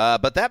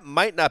 But that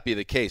might not be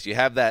the case. You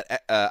have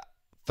that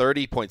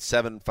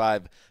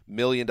 $30.75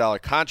 million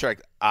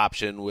contract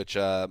option, which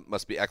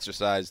must be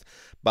exercised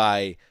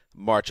by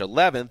March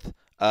 11th.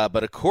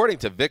 But according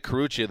to Vic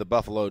Carucci of the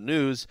Buffalo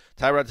News,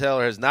 Tyrod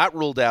Taylor has not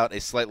ruled out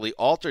a slightly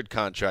altered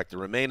contract to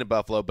remain in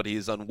Buffalo, but he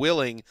is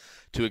unwilling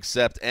to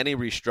accept any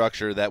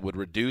restructure that would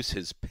reduce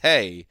his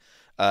pay.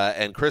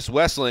 And Chris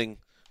Wessling,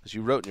 as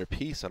you wrote in your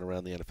piece on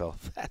Around the NFL,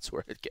 that's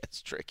where it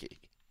gets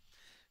tricky.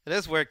 It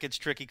is where it gets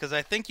tricky because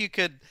I think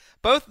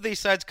both of these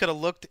sides could have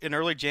looked in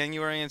early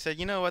January and said,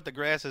 you know what, the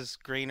grass is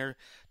greener.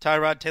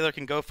 Tyrod Taylor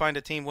can go find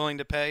a team willing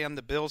to pay him.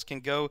 The Bills can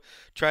go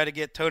try to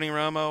get Tony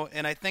Romo.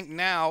 And I think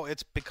now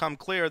it's become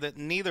clear that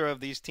neither of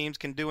these sides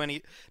can do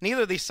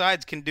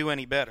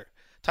any better.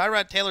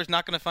 Tyrod Taylor's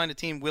not going to find a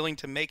team willing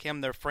to make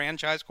him their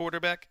franchise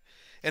quarterback.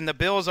 And the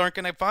Bills aren't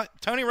going to find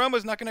 – Tony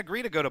Romo's not going to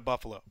agree to go to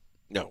Buffalo.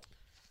 No.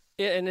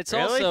 Yeah, and it's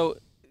really? Also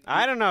 –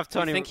 I don't know if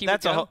Tony. Think he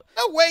that's would a go?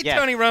 No way. Yeah.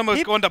 Tony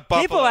Romo's going to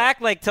Buffalo. People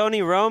act like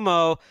Tony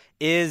Romo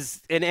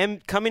is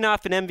coming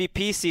off an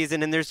MVP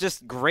season, and there's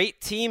just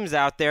great teams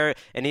out there,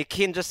 and he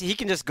can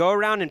just go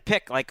around and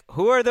pick. Like,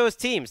 who are those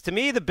teams? To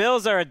me, the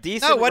Bills are a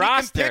decent roster. No,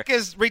 what he can pick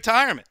is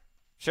retirement.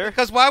 Sure.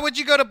 Because why would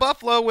you go to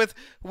Buffalo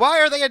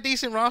why are they a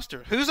decent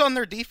roster? Who's on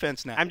their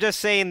defense now? I'm just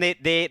saying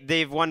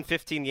they've won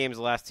 15 games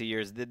the last 2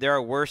 years. There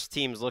are worse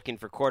teams looking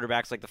for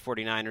quarterbacks like the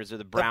 49ers or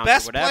the Browns the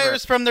best or whatever.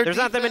 Players from their There's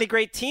defense. not that many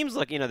great teams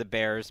looking, the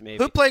Bears maybe.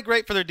 Who played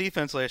great for their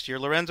defense last year?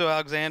 Lorenzo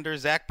Alexander,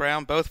 Zach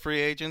Brown, both free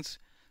agents.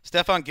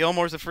 Stephon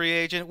Gilmore's a free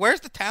agent.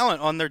 Where's the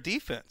talent on their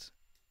defense?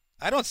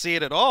 I don't see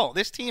it at all.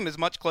 This team is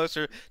much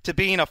closer to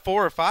being a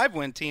 4 or 5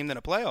 win team than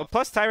a playoff. Well,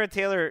 plus Tyrod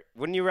Taylor,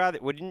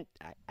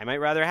 I might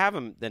rather have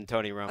him than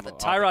Tony Romo.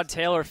 Tyrod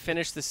Taylor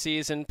finished the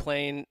season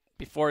playing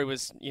before he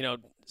was,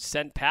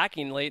 sent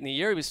packing late in the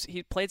year.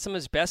 He played some of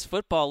his best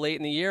football late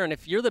in the year, and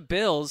if you're the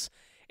Bills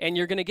and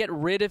you're going to get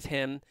rid of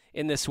him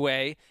in this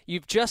way,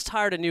 you've just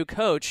hired a new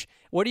coach.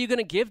 What are you going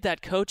to give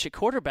that coach at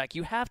quarterback?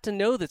 You have to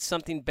know that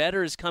something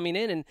better is coming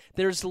in, and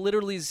there's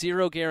literally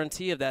zero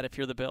guarantee of that if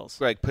you're the Bills.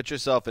 Greg, put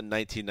yourself in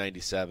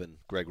 1997,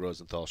 Greg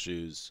Rosenthal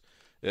shoes,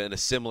 in a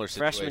similar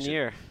situation. Freshman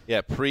year.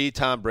 Yeah,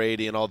 pre-Tom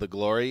Brady and all the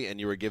glory, and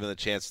you were given the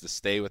chance to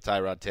stay with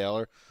Tyrod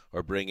Taylor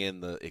or bring in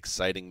the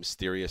exciting,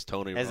 mysterious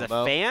Tony Romo. As a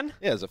fan?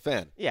 Yeah, as a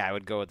fan. Yeah, I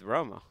would go with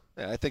Romo.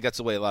 Yeah, I think that's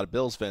the way a lot of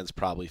Bills fans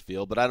probably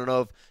feel, but I don't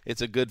know if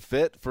it's a good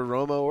fit for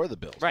Romo or the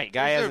Bills. Right,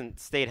 guy hasn't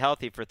stayed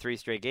healthy for 3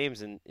 straight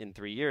games in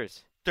 3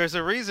 years. There's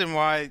a reason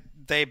why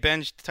they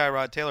benched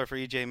Tyrod Taylor for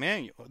E.J.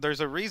 Manuel. There's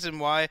a reason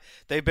why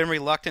they've been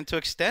reluctant to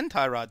extend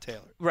Tyrod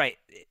Taylor. Right.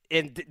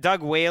 And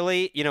Doug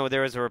Whaley,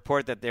 there was a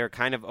report that they're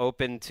kind of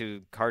open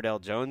to Cardell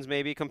Jones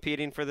maybe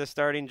competing for the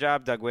starting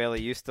job. Doug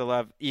Whaley used to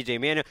love E.J.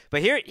 Manuel.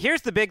 But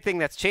here's the big thing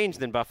that's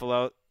changed in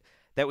Buffalo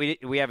that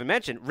we haven't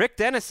mentioned. Rick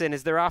Dennison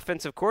is their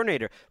offensive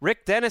coordinator.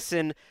 Rick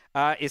Dennison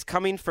is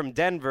coming from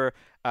Denver,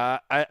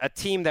 a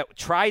team that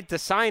tried to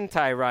sign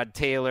Tyrod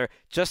Taylor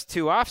just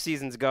 2 off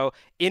seasons ago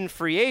in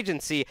free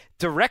agency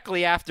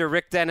directly after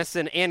Rick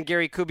Dennison and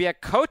Gary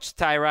Kubiak coached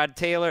Tyrod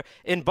Taylor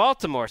in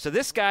Baltimore. So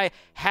this guy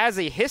has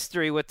a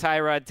history with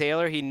Tyrod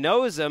Taylor. He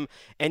knows him,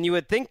 and you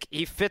would think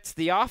he fits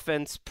the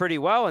offense pretty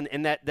well,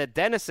 and that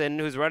Dennison,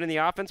 who's running the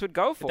offense, would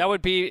go for. That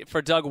would be,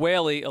 for Doug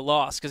Whaley, a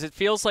loss, because it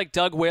feels like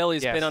Doug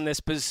Whaley's been on this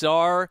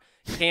bizarre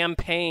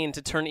campaign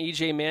to turn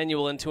E.J.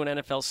 Manuel into an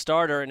NFL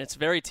starter, and it's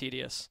very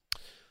tedious.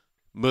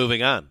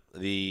 Moving on,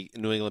 the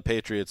New England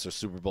Patriots are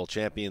Super Bowl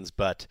champions,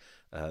 but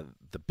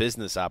the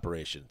business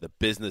operation, the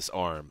business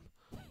arm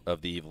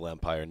of the evil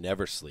empire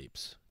never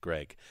sleeps,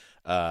 Greg.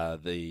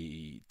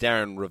 The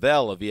Darren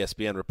Rovell of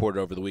ESPN reported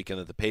over the weekend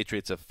that the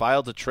Patriots have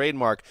filed to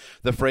trademark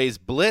the phrase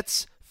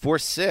Blitz for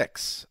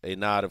 6, a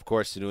nod, of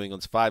course, to New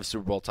England's 5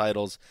 Super Bowl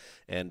titles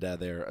and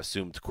their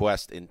assumed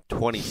quest in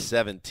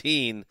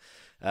 2017.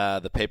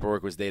 The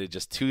paperwork was dated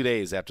just 2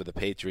 days after the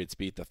Patriots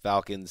beat the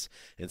Falcons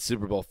in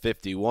Super Bowl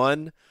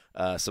 51.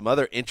 Some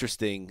other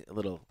interesting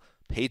little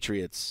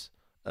Patriots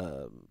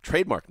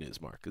trademark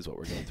news, Mark, is what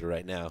we're going through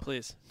right now.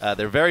 Please.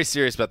 They're very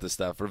serious about this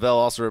stuff. Ravel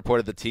also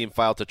reported the team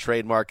filed to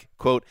trademark,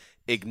 quote,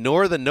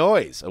 "Ignore the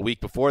Noise" a week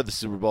before the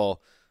Super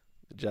Bowl.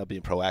 Good job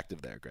being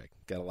proactive there, Greg.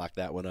 Got to lock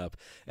that one up.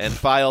 And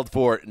filed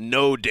for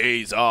 "No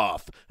Days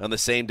Off" on the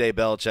same day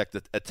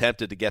Belichick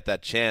attempted to get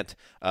that chant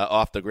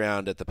off the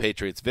ground at the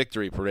Patriots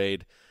victory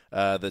parade.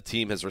 The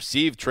team has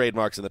received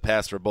trademarks in the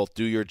past for both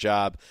 "Do Your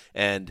Job"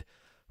 and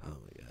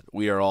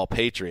 "We Are All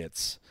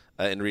Patriots"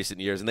 in recent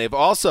years. And they've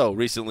also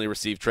recently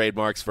received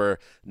trademarks for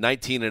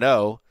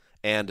 19-0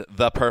 and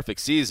 "The Perfect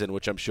Season,"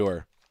 which I'm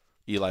sure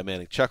Eli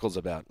Manning chuckles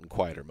about in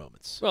quieter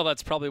moments. Well,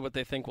 that's probably what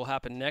they think will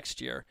happen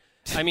next year.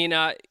 I mean,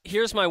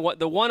 here's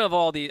the one of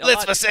all the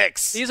Blitz for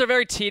 6. These are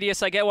very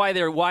tedious. I get why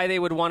they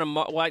would want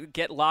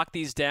to lock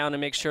these down and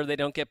make sure they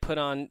don't get put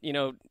on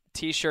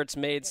T-shirts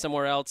made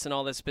somewhere else and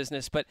all this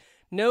business. But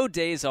 "No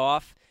Days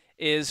Off"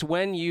 is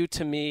when you,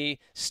 to me,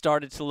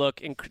 started to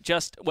look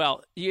that's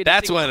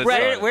when it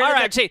started. All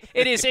right,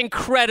 it is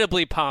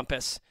incredibly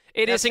pompous.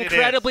 It is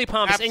incredibly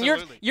pompous.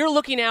 Absolutely. And you're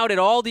looking out at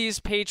all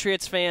these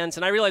Patriots fans,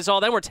 and I realize all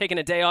of them were taking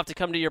a day off to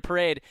come to your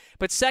parade.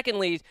 But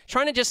secondly,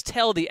 trying to just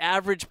tell the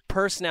average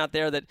person out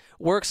there that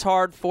works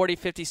hard 40,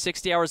 50,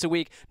 60 hours a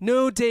week,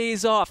 no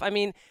days off. I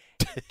mean,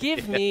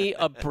 give me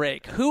a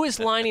break. Who is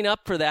lining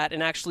up for that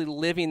and actually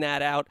living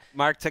that out?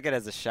 Mark took it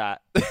as a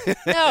shot.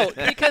 No,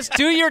 because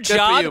do your Good for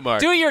job. you,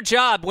 Mark. Do your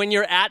job when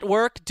you're at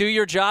work. Do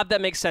your job. That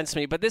makes sense to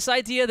me. But this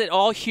idea that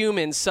all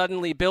humans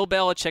suddenly, Bill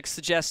Belichick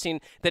suggesting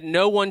that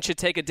no one should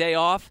take a day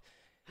off,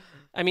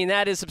 I mean,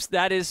 that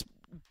is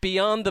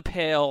beyond the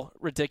pale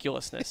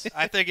ridiculousness.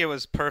 I think it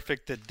was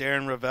perfect that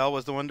Darren Ravel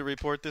was the one to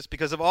report this,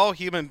 because of all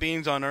human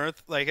beings on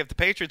earth, like if the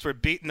Patriots were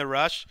beating the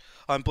rush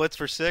on Blitz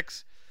for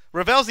 6,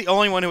 Ravel's the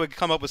only one who would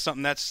come up with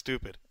something that's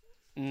stupid.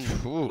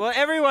 Well,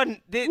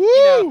 everyone,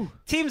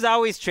 teams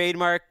always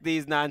trademark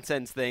these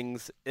nonsense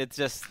things. It's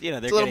just, they're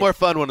It's a little more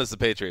fun when it's the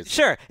Patriots.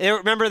 Sure.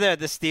 Remember the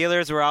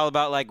Steelers were all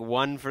about like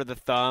one for the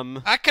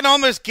thumb. I can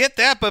almost get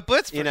that, but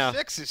Blitz for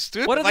 6 is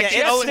stupid. What are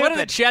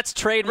the Jets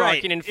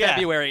trademarking in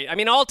February? I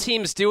mean, all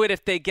teams do it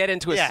if they get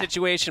into a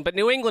situation, but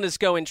New England is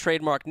going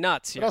trademark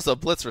nuts. But also,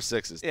 Blitz for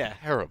 6 is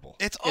terrible.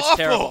 It's awful.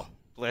 Terrible.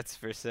 Blitz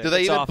for 6. Do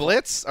they even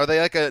blitz? Are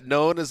they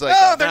known as like?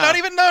 No, they're not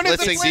even known as a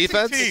blitzing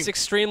defense. It's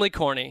extremely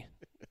corny.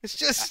 It's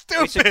just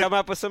stupid. We should come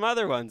up with some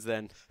other ones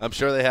then. I'm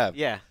sure they have.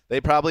 Yeah. They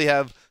probably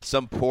have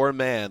some poor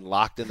man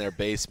locked in their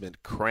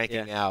basement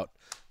cranking out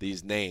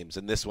these names,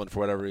 and this one, for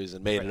whatever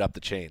reason, made it up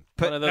the chain.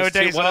 One of those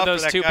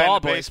two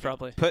ball boys,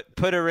 probably.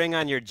 Put a ring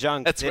on your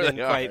junk. That's didn't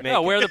quite make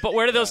it.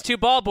 Where are those two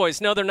ball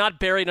boys? No, they're not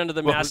buried under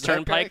the Mass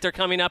Turnpike. Greg? They're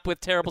coming up with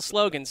terrible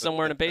slogans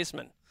somewhere in a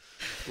basement.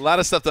 A lot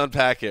of stuff to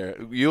unpack here.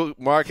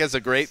 Mark has a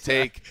great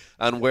take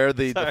on where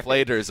the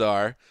deflators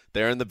are.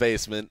 They're in the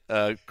basement,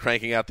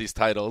 cranking out these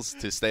titles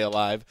to stay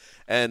alive,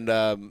 and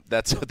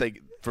that's what they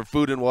for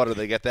food and water.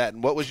 They get that.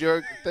 And what was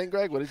your thing,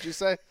 Greg? What did you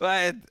say?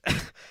 Well,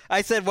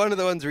 I said one of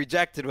the ones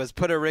rejected was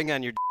put a ring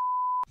on your.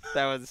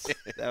 That was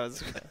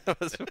fun. I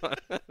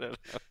don't know.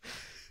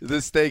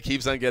 This stay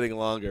keeps on getting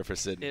longer for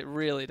Sydney. It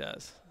really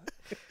does.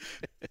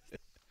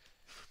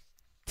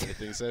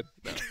 Anything said?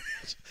 No.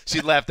 She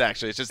left,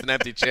 actually. It's just an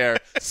empty chair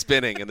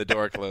spinning and the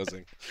door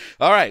closing.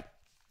 All right.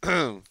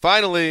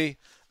 Finally,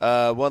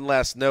 one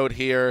last note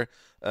here.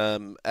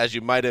 As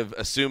you might have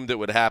assumed it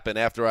would happen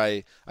after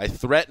I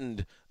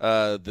threatened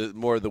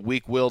the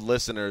weak-willed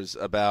listeners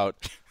about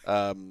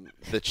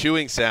the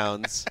chewing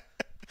sounds,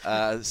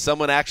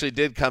 someone actually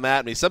did come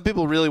at me. Some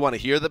people really want to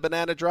hear the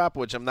banana drop,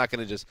 which I'm not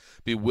going to just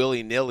be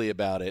willy-nilly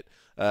about it.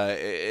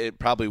 It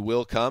probably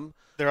will come.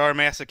 There are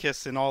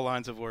masochists in all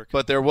lines of work.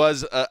 But there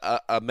was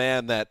a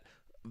man that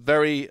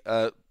very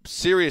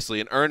seriously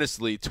and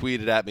earnestly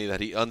tweeted at me that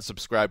he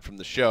unsubscribed from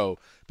the show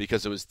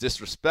because it was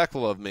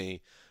disrespectful of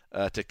me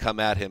to come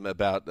at him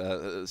about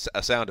a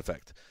sound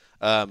effect.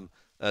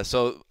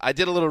 So I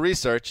did a little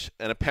research,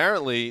 and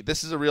apparently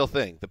this is a real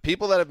thing. The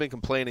people that have been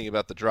complaining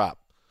about the drop,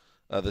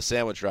 the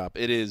sandwich drop,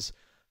 it is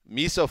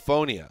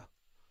misophonia.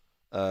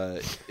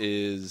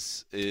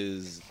 Is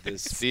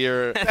this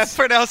fear? That's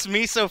pronounced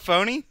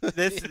misophony?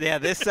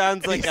 This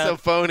sounds like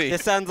misophony.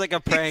 This sounds like a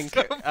prank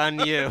on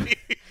you.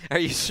 Are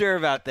you sure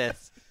about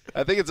this?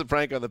 I think it's a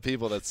prank on the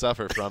people that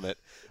suffer from it,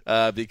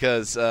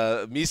 because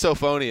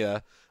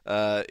misophonia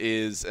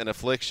is an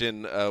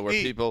affliction where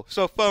people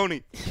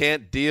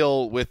can't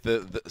deal with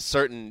the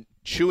certain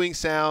chewing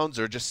sounds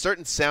or just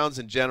certain sounds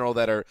in general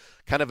that are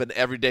kind of an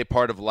everyday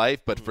part of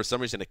life, but for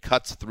some reason it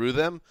cuts through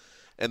them.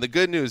 And the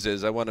good news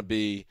is I want to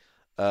be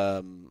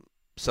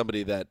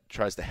somebody that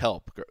tries to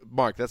help.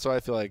 Mark, that's why I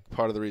feel like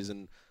part of the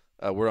reason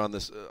we're on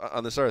this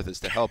earth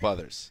is to help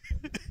others.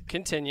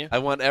 Continue. I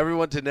want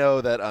everyone to know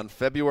that on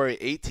February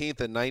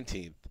 18th and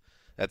 19th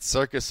at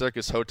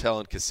Circus Hotel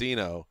and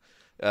Casino,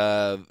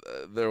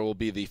 there will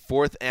be the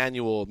 4th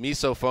annual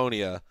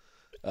Misophonia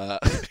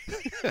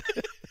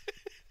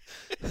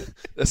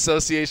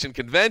Association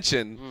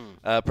convention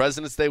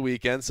President's Day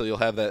weekend, so you'll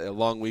have that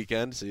long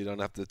weekend, so you don't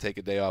have to take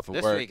a day off of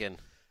work. This weekend.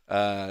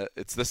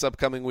 It's this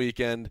upcoming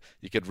weekend.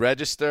 You could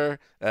register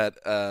at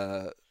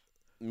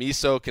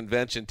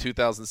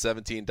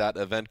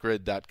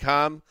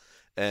misoconvention2017.eventgrid.com,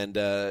 and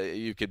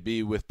you could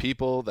be with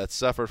people that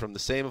suffer from the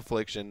same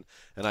affliction,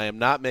 and I am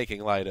not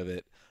making light of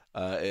it.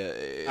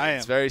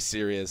 It's very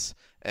serious,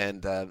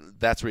 and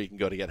that's where you can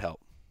go to get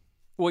help.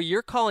 Well,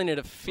 you're calling it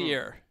a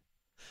fear.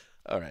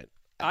 All right.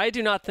 I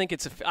do not think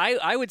it's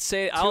I would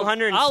say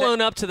I'll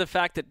own up to the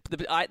fact that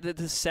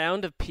the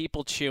sound of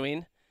people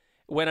chewing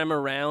when I'm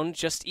around,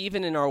 just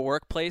even in our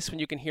workplace, when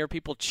you can hear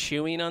people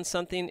chewing on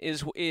something,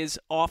 is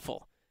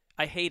awful.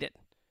 I hate it.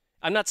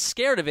 I'm not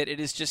scared of it. It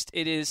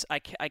is I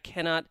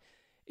cannot.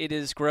 It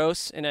is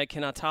gross, and I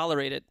cannot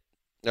tolerate it.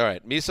 All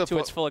right, to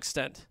its full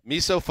extent.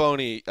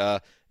 Misophonia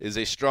is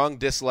a strong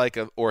dislike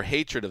of or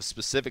hatred of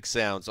specific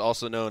sounds,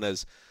 also known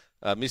as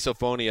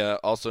misophonia,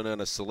 also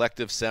known as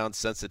selective sound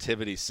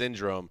sensitivity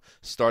syndrome,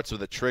 starts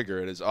with a trigger.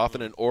 It is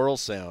often an oral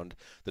sound,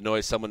 the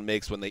noise someone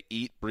makes when they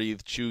eat,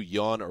 breathe, chew,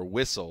 yawn, or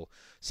whistle.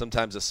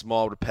 Sometimes a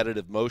small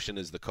repetitive motion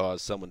is the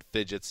cause. Someone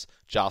fidgets,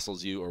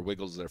 jostles you, or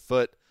wiggles their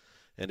foot.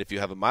 And if you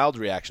have a mild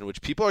reaction,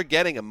 which people are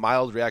getting a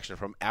mild reaction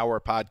from our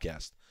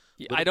podcast.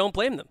 I don't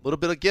blame them. A little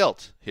bit of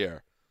guilt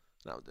here.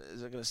 Now,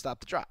 is it going to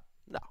stop the drop?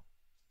 No.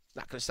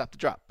 Not going to stop the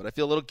drop. But I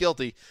feel a little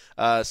guilty.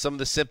 Some of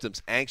the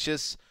symptoms: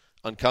 anxious,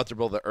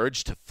 uncomfortable, the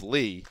urge to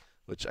flee,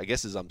 which I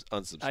guess is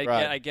unsubscribed.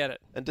 I get it.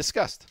 And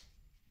disgust.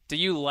 Do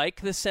you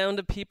like the sound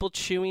of people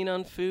chewing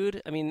on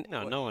food? I mean,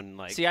 no one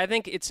likes. See, I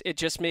think it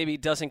just maybe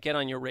doesn't get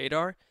on your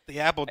radar. The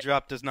apple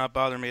drop does not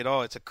bother me at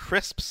all. It's a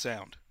crisp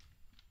sound.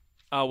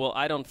 Oh, well,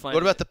 I don't find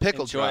What about the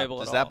pickle drop?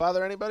 Does that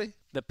bother anybody?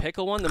 The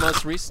pickle one, the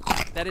most recent?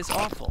 That is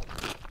awful.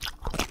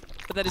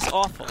 But that is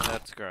awful.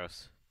 That's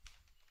gross.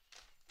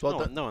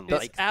 Well, no one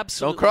likes it.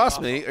 Absolutely Don't cross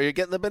awful. me or you're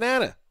getting the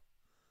banana.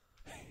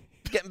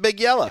 You're getting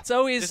Big Yellow. It's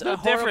always a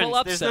horrible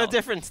upsell. There's no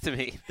difference to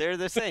me. They're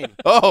the same.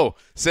 Oh,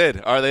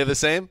 Sid, are they the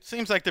same?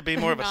 Seems like there'd be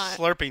more of a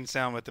slurping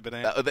sound with the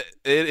banana.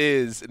 It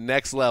is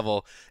next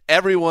level.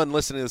 Everyone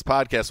listening to this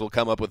podcast will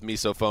come up with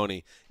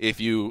misophonia if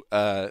you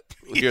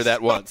hear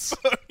that once.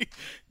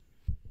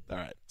 All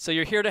right. So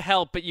you're here to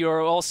help, but you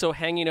are also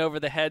hanging over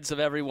the heads of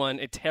everyone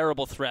a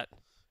terrible threat.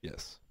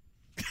 Yes.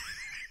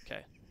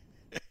 Okay.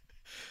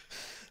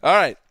 All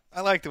right.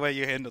 I like the way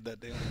you handled that,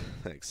 Dan.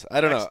 Thanks.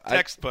 I don't know.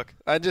 Textbook.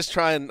 I'm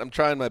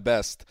trying my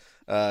best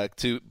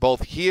to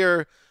both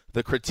hear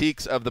the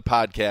critiques of the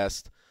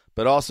podcast,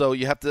 but also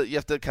you have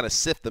to kind of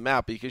sift them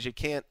out because you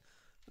can't.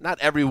 Not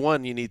every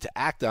one you need to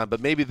act on,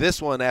 but maybe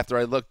this one. After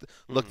I look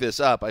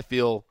this up, I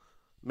feel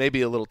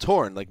maybe a little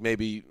torn. Like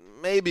maybe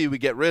we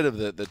get rid of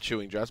the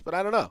chewing drops, but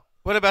I don't know.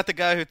 What about the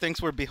guy who thinks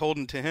we're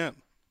beholden to him?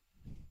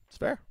 It's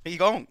fair. He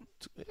gone.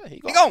 Yeah, he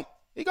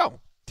gone.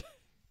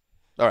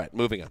 All right,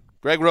 moving on.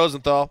 Greg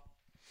Rosenthal.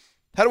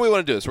 How do we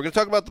want to do this? We're going to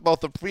talk about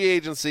both the free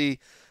agency,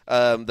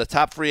 the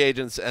top free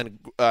agents, and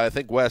I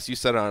think, Wes, you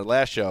said on our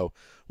last show,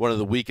 one of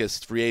the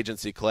weakest free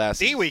agency classes.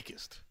 The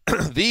weakest.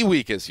 The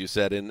weakest, you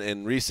said,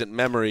 in recent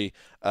memory.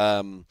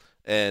 But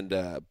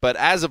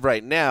as of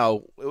right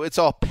now, it's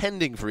all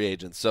pending free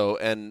agents. So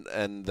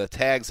and the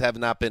tags have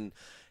not been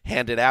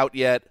handed out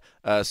yet.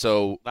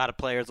 So a lot of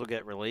players will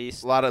get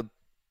released. A lot of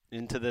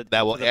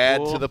that will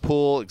add to the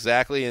pool,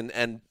 exactly.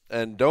 And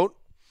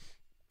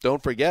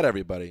don't forget,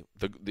 everybody,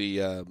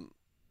 the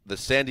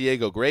San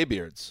Diego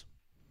Graybeards.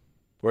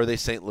 Where are they?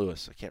 St.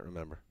 Louis? I can't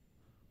remember.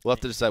 We'll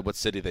have to decide what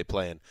city they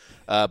play in.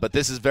 But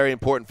this is very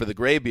important for the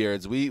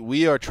Graybeards.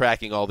 We are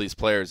tracking all these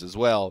players as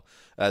well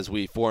as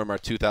we form our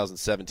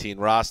 2017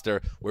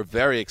 roster. We're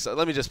very excited.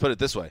 Let me just put it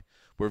this way.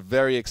 We're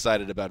very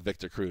excited about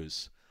Victor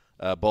Cruz,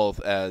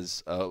 both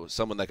as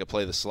someone that could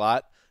play the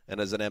slot and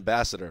as an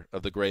ambassador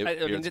of the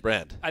Graybeards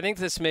brand. I think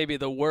this may be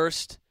the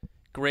worst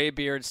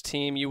Graybeards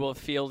team you will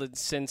have fielded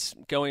since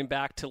going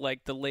back to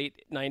like the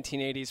late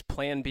 1980s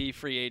Plan B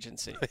free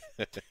agency.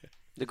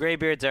 The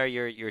Graybeards are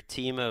your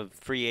team of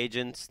free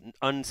agents,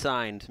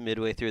 unsigned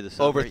midway through the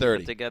summer. Over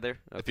 30 together.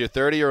 Okay. If you're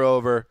 30 or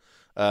over,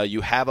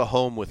 you have a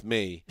home with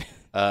me.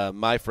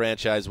 My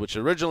franchise, which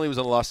originally was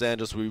in Los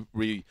Angeles,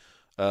 we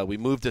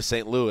moved to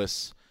St.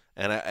 Louis,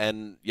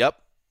 we're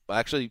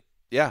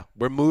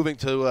moving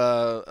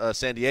to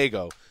San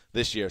Diego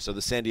this year. So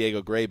the San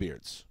Diego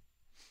Graybeards.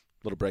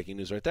 Little breaking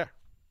news right there.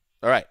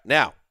 All right,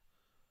 now,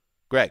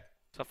 Greg.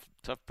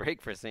 Tough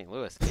break for St.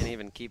 Louis. Can't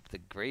even keep the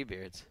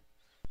Graybeards.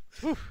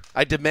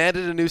 I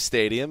demanded a new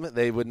stadium.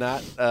 They would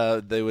not.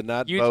 Vote in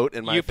my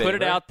favor. You put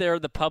it out there.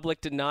 The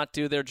public did not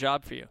do their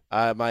job for you.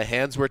 My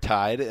hands were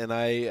tied, and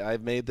I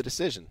made the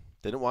decision.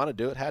 Didn't want to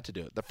do it. Had to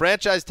do it. The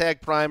franchise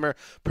tag primer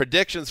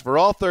predictions for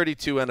all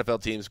 32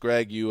 NFL teams.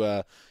 Greg,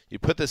 you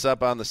put this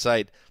up on the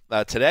site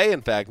today.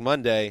 In fact,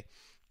 Monday,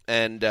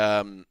 and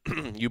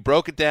you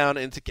broke it down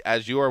into,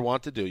 as you are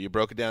wont to do. You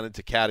broke it down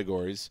into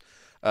categories.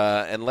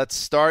 And let's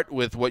start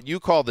with what you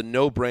call the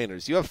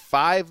no-brainers. You have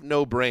 5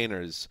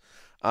 no-brainers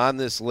on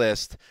this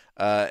list,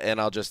 and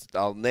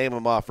I'll name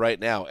them off right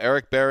now.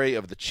 Eric Berry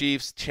of the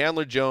Chiefs,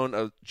 Chandler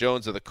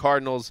Jones of the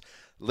Cardinals,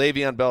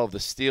 Le'Veon Bell of the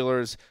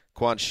Steelers,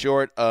 Quan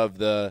Short of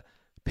the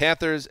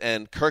Panthers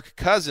and Kirk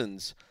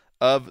Cousins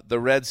of the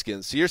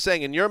Redskins. So you're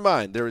saying in your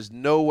mind there is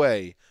no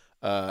way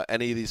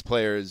any of these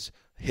players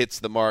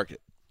hits the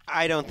market?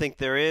 I don't think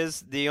there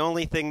is. The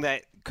only thing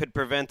that could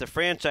prevent a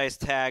franchise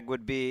tag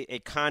would be a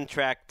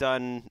contract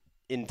done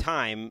in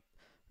time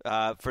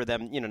for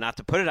them, not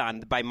to put it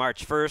on by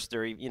March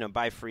 1st or,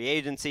 by free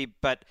agency.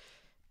 But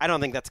I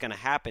don't think that's going to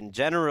happen.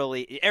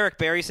 Generally, Eric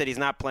Berry said he's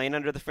not playing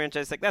under the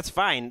franchise tag. That's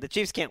fine. The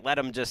Chiefs can't let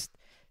him just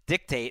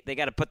dictate. They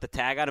got to put the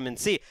tag on him and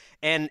see.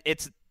 And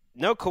it's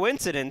no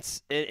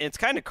coincidence. It's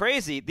kind of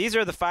crazy. These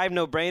are the 5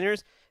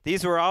 no-brainers.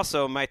 These were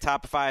also my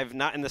top 5,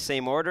 not in the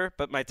same order,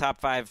 but my top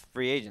 5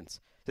 free agents.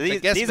 So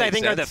these I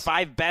think, are the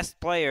 5 best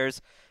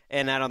players,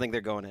 and I don't think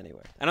they're going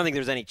anywhere. I don't think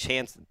there's any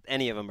chance that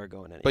any of them are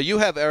going anywhere. But you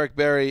have Eric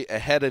Berry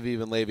ahead of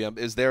even Le'Veon.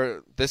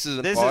 This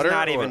is this order? Is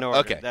not even ordered.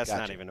 Okay, that's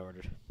gotcha. not even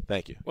ordered.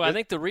 Thank you. Well, I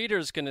think the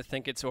reader's going to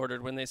think it's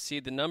ordered when they see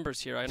the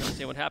numbers here. I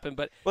understand what happened,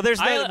 but what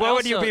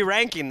would you be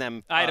ranking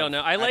them? I don't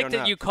know. I like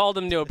that you called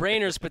them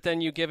no-brainers, but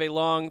then you give a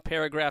long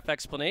paragraph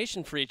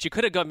explanation for each. You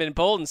could have been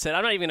bold and said,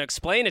 "I'm not even going to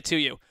explain it to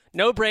you.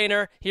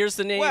 No-brainer. Here's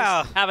the names.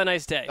 Well, have a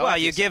nice day." Well,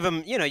 you give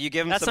them,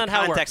 That's some not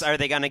how it context. works. Are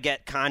they going to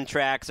get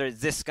contracts, or is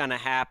this going to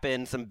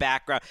happen? Some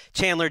background.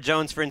 Chandler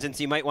Jones, for instance,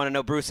 you might want to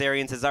know. Bruce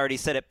Arians has already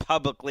said it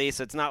publicly,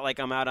 so it's not like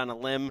I'm out on a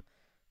limb.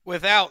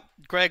 Without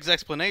Greg's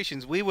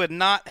explanations, we would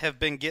not have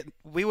been given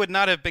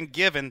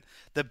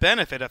the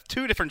benefit of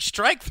 2 different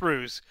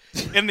strike-throughs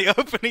in the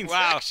opening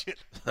section.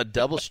 A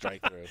double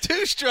strike-through.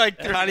 2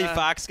 strike-throughs. Connie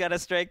Fox got a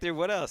strike-through.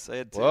 What else? I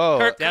had 2. Whoa.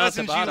 Kirk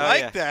Cousins, you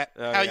like that.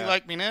 Oh, How yeah. you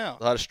like me now?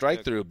 A lot of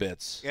strike-through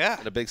bits. Yeah.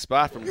 And a big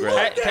spot from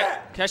Greg. Can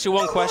I ask you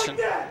one question?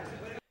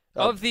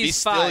 Of Be these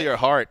still 5, your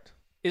heart.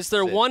 is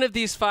there one of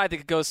these 5 that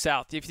could go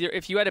south?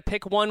 If you had to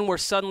pick one where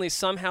suddenly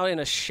somehow in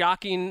a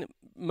shocking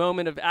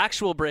moment of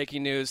actual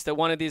breaking news that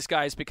one of these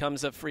guys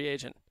becomes a free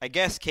agent? I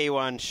guess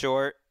K'Wan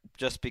Short,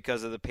 just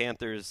because of the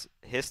Panthers'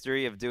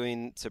 history of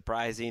doing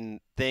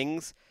surprising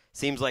things,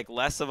 seems like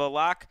less of a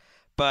lock.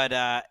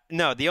 But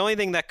no, the only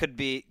thing that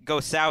could go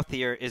south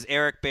here is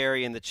Eric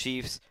Berry and the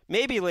Chiefs,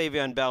 maybe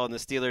Le'Veon Bell and the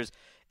Steelers,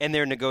 and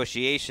their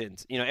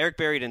negotiations. Eric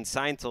Berry didn't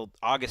sign till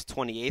August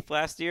 28th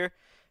last year.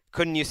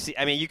 Couldn't you see?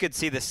 I mean, you could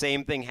see the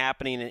same thing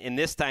happening in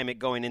this time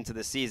going into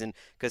the season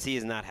because he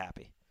is not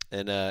happy.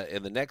 And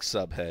in the next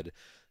subhead,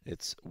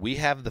 it's "We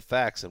have the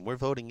facts and we're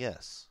voting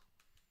yes."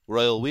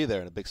 Royal we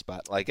there in a big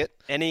spot. Like it?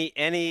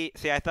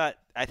 See, I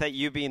thought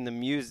you being the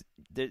music,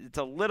 it's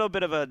a little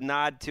bit of a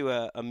nod to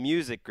a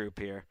music group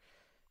here.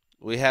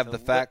 We have the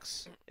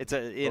facts. It's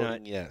a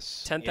voting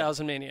yes.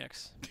 10,000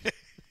 Maniacs.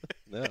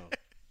 No.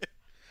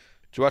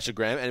 Did you watch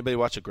Anybody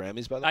watch the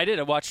Grammys, by the way? I did.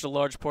 I watched a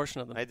large portion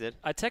of them. I did.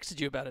 I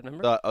texted you about it,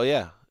 remember? Oh,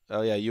 yeah.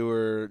 You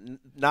were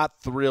not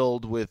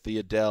thrilled with the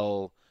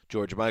Adele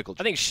George Michael.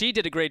 I think she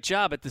did a great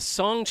job, but the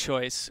song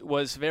choice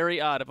was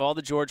very odd. Of all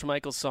the George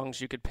Michael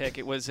songs you could pick,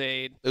 it was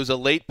a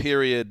late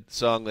period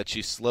song that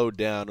she slowed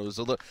down. It was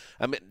a little.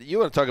 I mean, you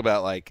want to talk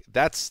about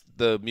that's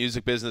the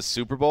music business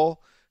Super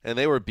Bowl, and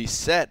they were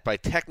beset by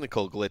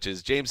technical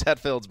glitches. James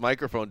Hetfield's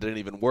microphone didn't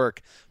even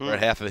work for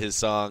half of his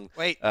song.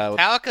 Wait,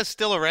 Metallica's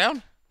still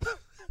around?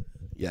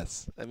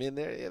 Yes, I mean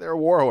they're a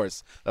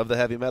warhorse of the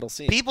heavy metal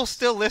scene. People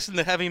still listen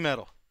to heavy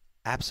metal.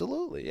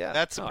 Absolutely, yeah.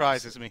 That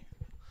surprises me.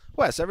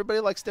 Wes, everybody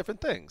likes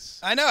different things.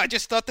 I know. I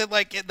just thought that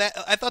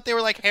I thought they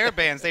were like hair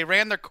bands. They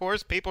ran their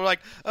course. People were like,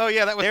 "Oh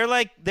yeah, that was." They're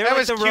like the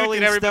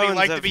Rolling everybody Stones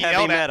liked of to be heavy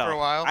yelled metal. at for a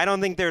while. I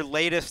don't think their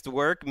latest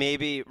work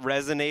maybe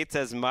resonates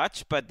as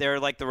much, but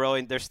they're like the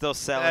Rolling. They're still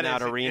selling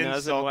out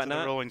arenas and whatnot.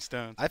 To the Rolling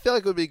Stones. I feel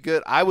like it would be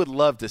good. I would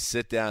love to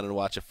sit down and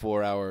watch a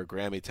 4-hour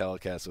Grammy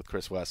telecast with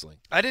Chris Wessling.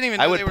 I didn't even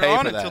know they were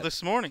on until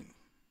this morning.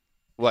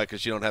 What?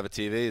 Because you don't have a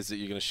TV? Is that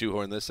you're going to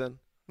shoehorn this in?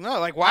 No,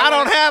 why? I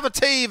don't have a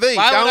TV.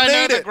 Why don't would I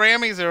know need the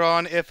Grammys are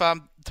on if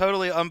I'm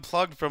totally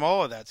unplugged from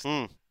all of that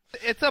stuff?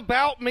 It's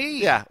about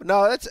me. Yeah,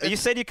 no, that's. You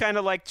said you kind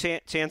of like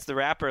Chance the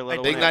Rapper a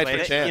little bit. Big night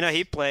for Chance.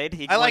 He played.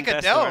 He I like won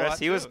Adele. Best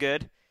Artist. He was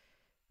good.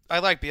 I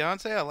like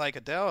Beyonce. I like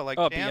Adele. I like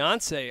Chance.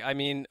 Beyonce. I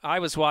mean, I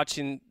was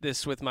watching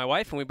this with my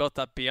wife, and we both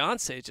thought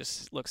Beyonce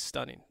just looks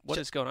stunning. What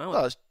is going on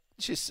with her?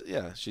 She's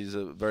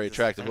a very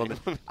attractive woman.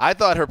 I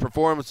thought her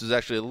performance was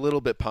actually a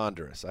little bit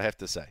ponderous, I have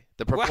to say.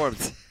 The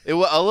performance. It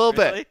was a little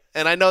bit.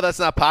 And I know that's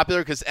not popular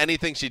because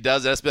anything she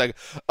does, it has to be like,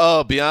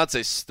 oh,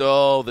 Beyonce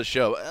stole the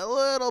show. A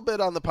little bit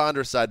on the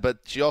ponderous side, but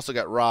she also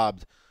got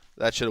robbed.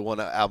 That should have won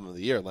Album of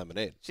the Year,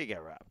 Lemonade. She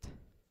got robbed.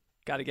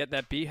 Got to get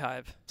that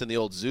Beehive. It's in the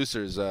old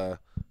Zeusers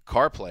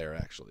car player,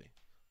 actually,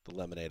 the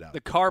Lemonade album.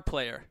 The car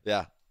player.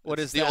 Yeah. What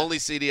is the that? only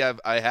CD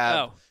I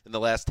have in the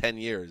last 10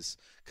 years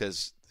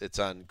because it's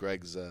on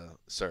Greg's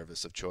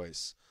service of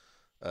choice.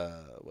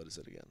 What is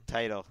it again?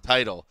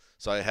 Tidal.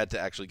 So I had to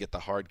actually get the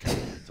hard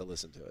copy to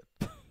listen to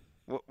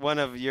it. One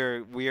of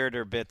your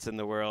weirder bits in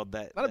the world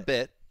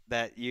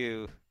that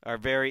you are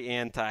very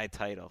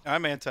anti-Tidal.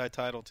 I'm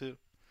anti-Tidal too.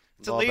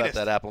 It's all elitist. about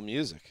that Apple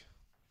Music.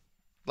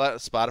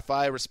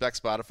 Spotify,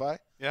 respect Spotify.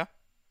 Yeah.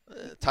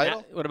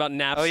 Tidal. What about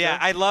Napster? Oh yeah,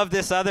 I love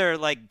this other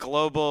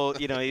global.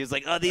 He was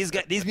like, oh,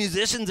 these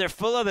musicians are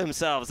full of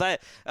themselves.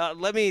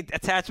 Let me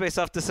attach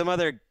myself to some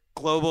other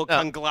global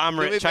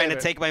conglomerate trying to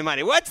take my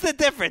money. What's the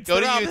difference? Go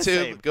to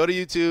YouTube. Go to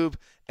YouTube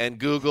and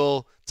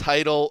Google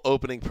title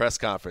opening press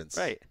conference.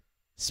 Right.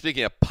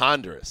 Speaking of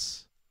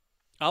ponderous.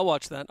 I'll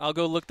watch that. I'll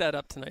go look that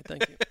up tonight.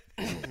 Thank you.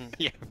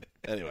 Yeah.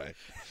 Anyway.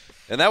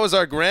 And that was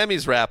our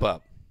Grammys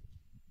wrap-up.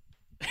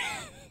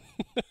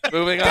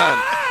 Moving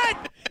on.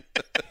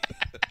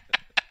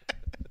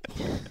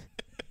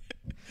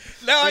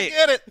 Now I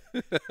get it.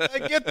 I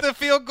get the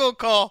field goal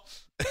call.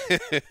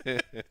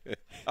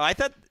 I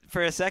thought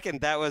for a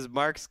second that was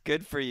Mark's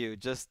good for you,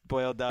 just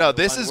boiled down. No, to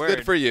this one is word.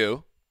 good for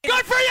you.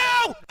 Good for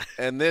you!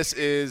 And this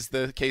is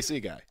the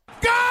KC guy.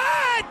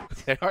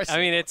 Good! I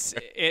mean,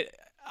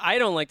 I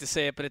don't like to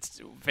say it, but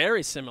it's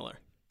very similar.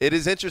 It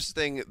is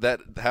interesting that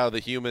how the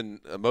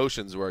human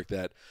emotions work,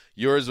 that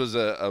yours was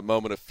a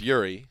moment of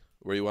fury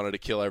where you wanted to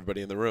kill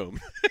everybody in the room.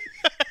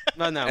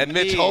 No. And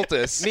Mitch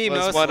Holtis was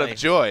mostly. one of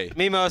joy.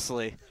 Me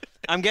mostly.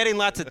 I'm getting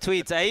lots of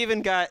tweets. I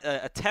even got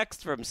a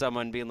text from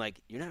someone being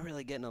like, "You're not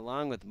really getting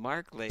along with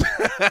Mark lately."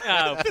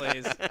 Oh,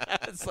 please.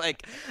 It's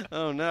like,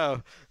 oh,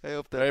 no. I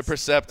hope that's very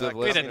perceptive.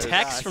 Wait, a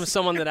text from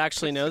someone that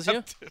actually knows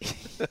you?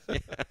 Yeah.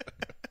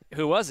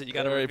 Who was it? You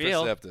got to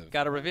reveal.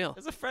 Got to reveal.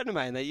 It's a friend of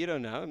mine that you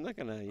don't know. I'm not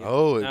going to.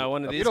 Oh,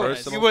 one of these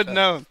guys. You wouldn't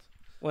know.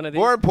 One of these,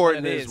 More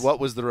important is what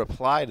was the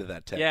reply to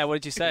that text? Yeah, what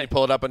did you say? Can you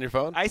pull it up on your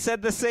phone? I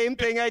said the same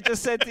thing I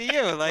just said to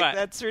you. Like, Right.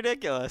 That's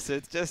ridiculous.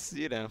 It's just,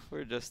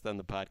 we're just on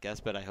the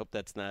podcast, but I hope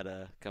that's not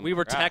coming. We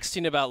were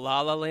texting about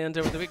La La Land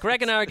over the week.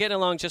 Greg and I are getting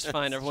along just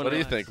fine. Everyone. What do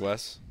you think,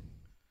 Wes?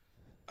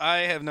 I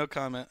have no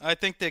comment. I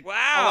think that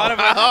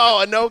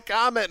a no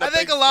comment. I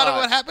think a lot of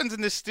what happens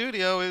in this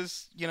studio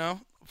is,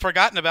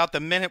 forgotten about the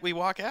minute we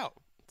walk out.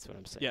 That's what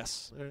I'm saying.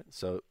 Yes. Right.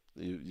 So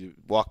you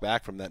walk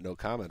back from that no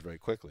comment very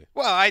quickly.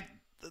 Well,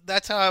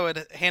 that's how I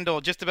would handle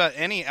just about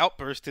any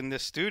outburst in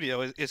this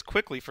studio is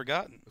quickly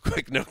forgotten.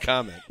 Quick no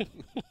comment.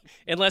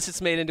 Unless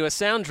it's made into a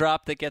sound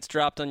drop that gets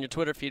dropped on your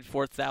Twitter feed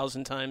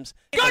 4,000 times.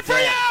 Good for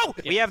you!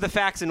 We have the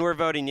facts, and we're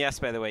voting yes,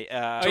 by the way.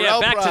 Back to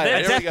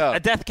this. Here we go. A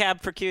Death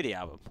Cab for Cutie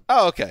album.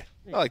 Oh, okay.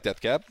 I like Death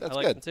Cab. That's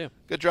like good. them too.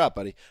 Good drop,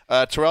 buddy.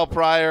 Terrell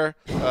Pryor,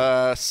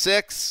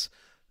 6.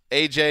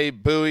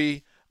 AJ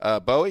Bowie.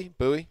 Bouye.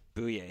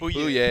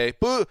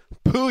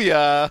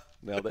 Booyah.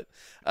 Nailed it.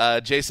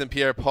 Jason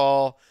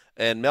Pierre-Paul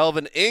and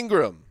Melvin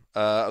Ingram.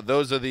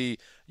 Those are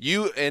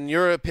in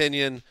your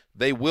opinion,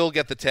 they will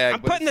get the tag.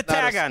 I'm putting the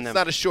tag on them. It's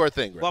not a sure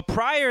thing, right? Well,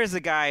 Pryor is a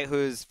guy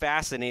who's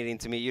fascinating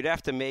to me. You'd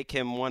have to make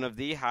him one of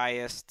the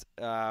highest.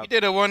 You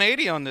did a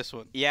 180 on this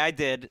one. Yeah, I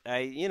did.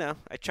 I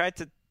tried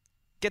to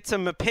get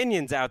some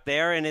opinions out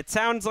there, and it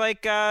sounds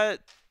like I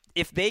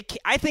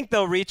think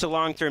they'll reach a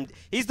long-term.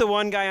 He's the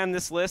one guy on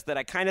this list that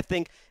I kind of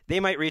think they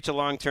might reach a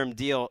long-term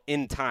deal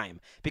in time.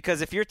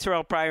 Because if you're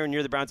Terrell Pryor and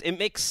you're the Browns, it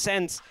makes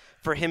sense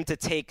for him to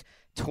take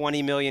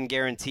 $20 million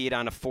guaranteed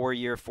on a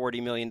 4-year,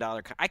 $40 million.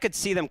 I could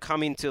see them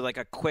coming to like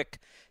a quick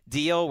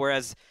deal.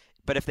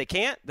 But if they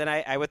can't, then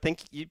I would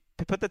think you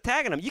put the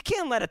tag on him. You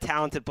can't let a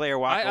talented player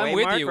walk away. I'm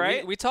with Mark, you.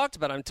 Right? We talked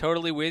about it. I'm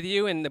totally with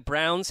you. And the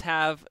Browns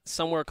have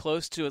somewhere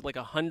close to like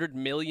 $100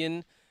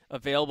 million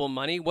available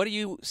money. What are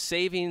you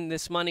saving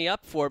this money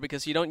up for?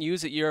 Because you don't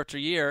use it year after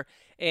year.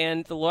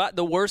 And the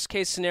worst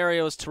case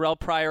scenario is Terrell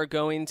Pryor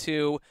going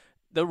to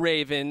the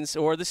Ravens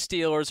or the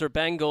Steelers or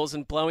Bengals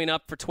and blowing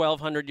up for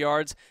 1,200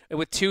 yards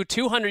with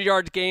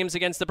 200-yard games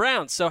against the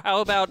Browns. So how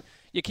about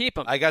you keep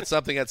him? I got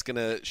something that's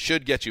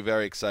should get you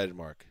very excited,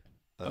 Mark.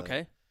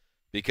 Okay.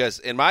 Because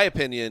in my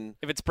opinion,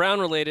 if it's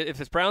Browns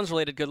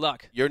related, good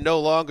luck. You're no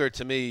longer,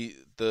 to me,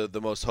 the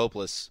most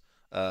hopeless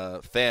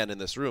fan in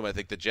this room. I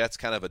think the Jets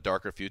kind of have a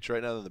darker future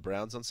right now than the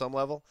Browns on some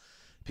level,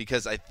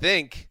 because I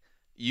think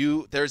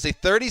there's a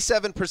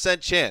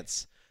 37%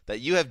 chance that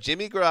you have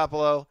Jimmy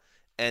Garoppolo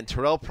and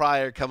Terrell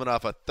Pryor coming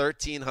off a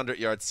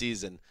 1,300-yard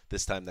season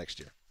this time next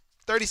year.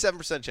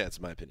 37% chance,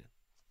 in my opinion.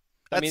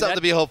 That's something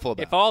to be hopeful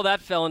about. If all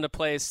that fell into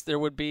place, there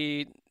would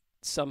be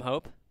some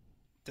hope.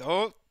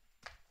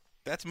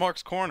 That's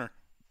Mark's corner.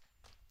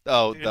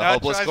 Oh, the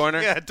hopeless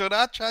corner? Yeah, do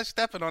not try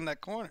stepping on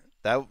that corner.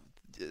 That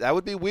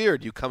would be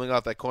weird, you coming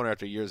off that corner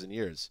after years and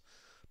years.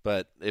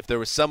 But if there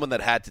was someone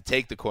that had to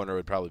take the corner, it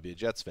would probably be a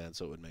Jets fan,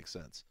 so it would make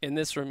sense. In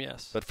this room,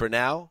 yes. But for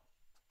now,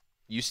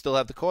 you still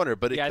have the corner,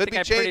 but it could be changing.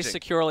 I think I pretty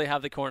securely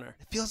have the corner.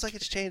 It feels like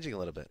it's changing a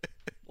little bit.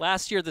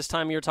 Last year, this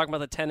time, you were talking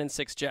about the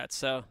 10-6 Jets,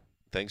 so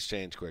things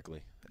change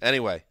quickly.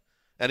 Anyway,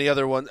 any of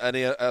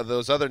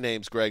those other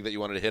names, Greg, that you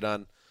wanted to hit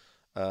on?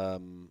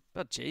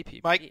 About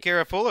JPP. Mike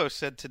Garafolo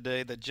said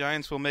today that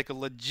Giants will make a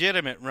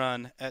legitimate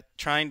run at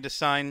trying to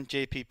sign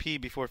JPP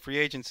before free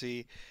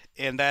agency,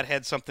 and that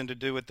had something to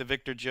do with the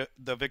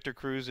Victor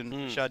Cruz and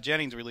Rashad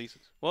Jennings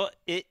releases. Well,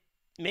 it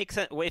makes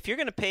sense. If you're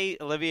going to pay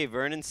Olivier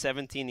Vernon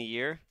 $17 a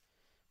year,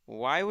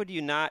 why would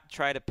you not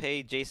try to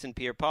pay Jason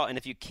Pierre-Paul? And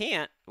if you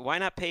can't, why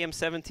not pay him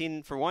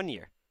 $17 for 1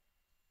 year?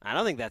 I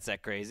don't think that's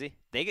that crazy.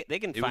 They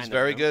can. He find was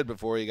very good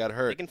before he got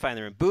hurt. They can find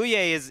the room.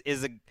 Bouye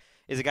is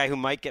is a guy who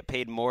might get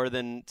paid more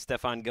than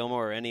Stephon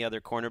Gilmore or any other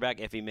cornerback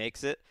if he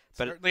makes it.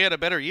 But certainly had a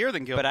better year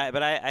than Gilmore.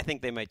 But I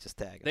think they might just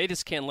tag him. They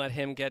just can't let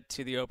him get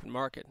to the open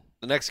market.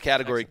 The next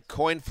category,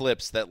 coin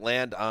flips that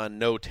land on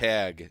no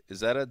tag. Is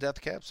that a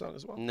Death Cab song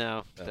as well?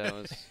 No. That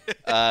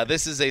was.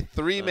 This is a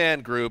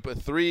three-man group,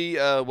 three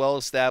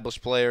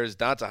well-established players.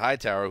 Donta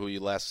Hightower, who you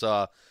last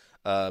saw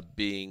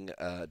being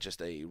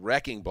just a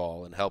wrecking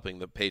ball and helping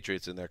the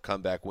Patriots in their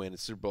comeback win in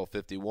Super Bowl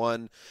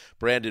 51.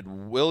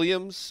 Brandon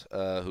Williams,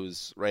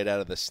 who's right out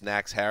of the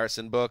Snacks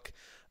Harrison book,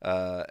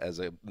 as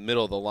a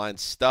middle-of-the-line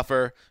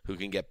stuffer who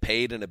can get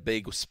paid in a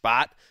big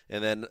spot.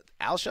 And then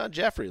Alshon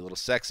Jeffrey, a little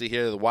sexy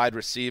here, the wide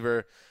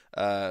receiver,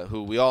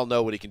 who we all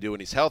know what he can do when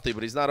he's healthy,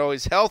 but he's not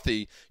always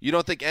healthy. You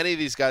don't think any of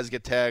these guys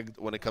get tagged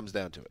when it comes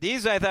down to it?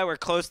 These I thought were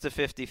close to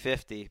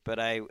 50-50, but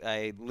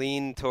I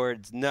lean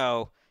towards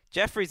no.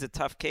 Jeffrey's a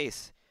tough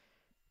case.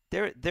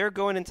 They're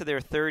going into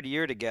their third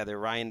year together,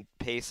 Ryan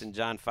Pace and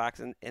John Fox,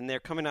 and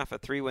they're coming off a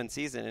 3-win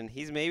season, and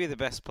he's maybe the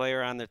best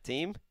player on their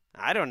team.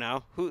 I don't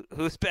know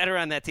who's better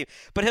on that team,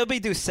 but he'll be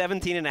due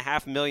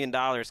 $17.5 million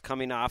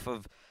coming off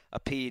of a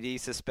PED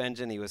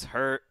suspension. He was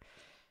hurt.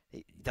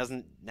 He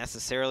doesn't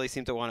necessarily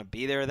seem to want to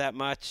be there that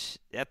much.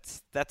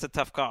 That's a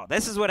tough call.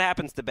 This is what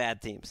happens to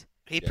bad teams.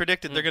 He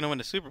predicted they're going to win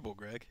the Super Bowl,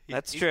 Greg.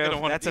 That's true.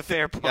 That's a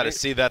fair point. Got to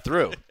see that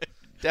through.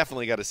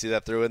 Definitely got to see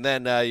that through. And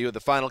then you have the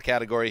final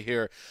category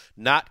here,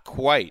 not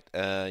quite.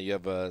 You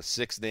have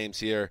 6 names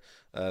here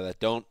that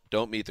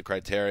don't meet the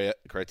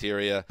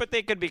criteria. But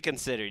they could be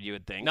considered, you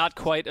would think. Not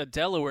quite a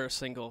Delaware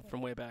single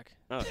from way back.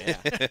 Oh, yeah.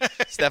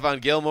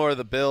 Stephon Gilmore of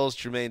the Bills,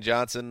 Trumaine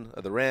Johnson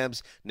of the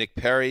Rams, Nick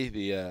Perry,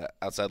 the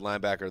outside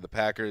linebacker of the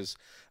Packers,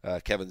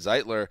 Kevin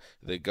Zeitler,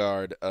 the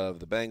guard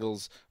of the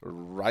Bengals,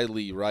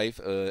 Riley Reif,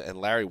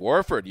 and Larry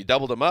Warford. You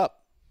doubled them up.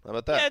 How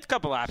about that? Yeah, it's a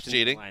couple options.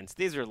 Cheating. Lines.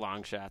 These are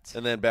long shots.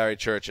 And then Barry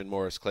Church and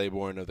Morris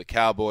Claiborne of the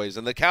Cowboys.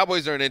 And the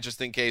Cowboys are an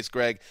interesting case,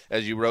 Greg,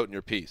 as you wrote in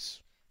your piece.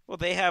 Well,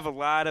 they have a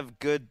lot of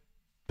good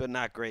but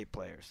not great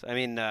players. I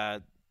mean,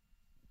 that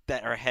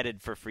are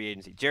headed for free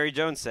agency. Jerry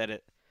Jones said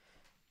it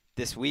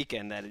this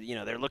weekend that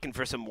they're looking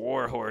for some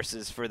war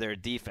horses for their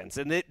defense,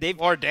 and they've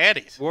war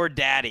daddies.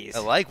 I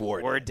like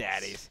war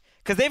daddies.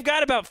 Because they've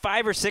got about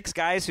 5 or 6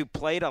 guys who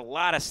played a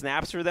lot of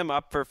snaps for them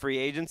up for free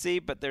agency,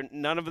 but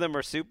none of them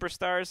are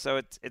superstars, so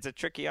it's a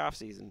tricky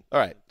offseason. All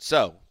right,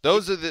 so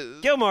those are the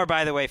Gilmore,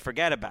 by the way,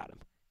 forget about him.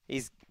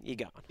 He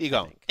gone. He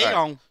gone.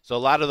 Right. So a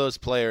lot of those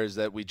players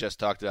that we just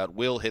talked about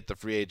will hit the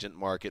free agent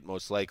market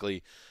most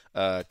likely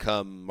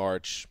come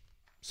March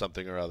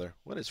something or other.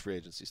 When does free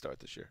agency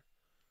start this year?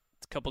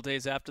 It's a couple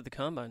days after the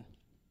Combine.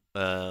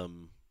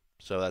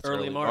 So that's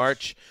early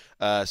March.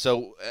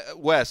 So,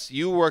 Wes,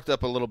 you worked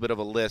up a little bit of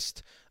a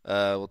list.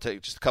 We'll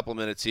take just a couple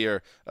minutes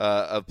here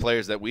of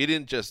players that we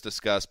didn't just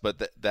discuss,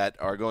 but that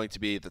are going to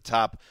be at the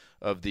top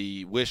of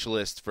the wish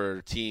list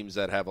for teams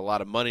that have a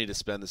lot of money to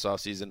spend this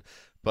offseason.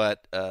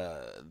 But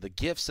the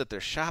gifts that they're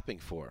shopping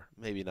for,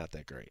 maybe not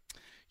that great.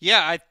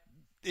 Yeah,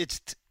 it's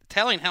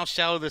telling how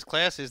shallow this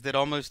class is that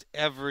almost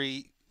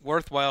every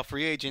worthwhile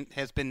free agent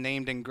has been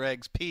named in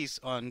Greg's piece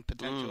on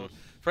potential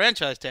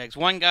franchise tags.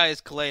 One guy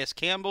is Calais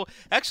Campbell.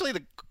 Actually,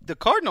 the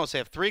Cardinals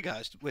have 3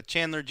 guys with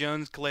Chandler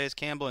Jones, Calais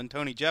Campbell, and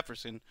Tony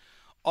Jefferson.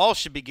 All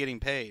should be getting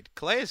paid.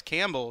 Calais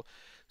Campbell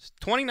is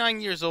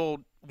 29 years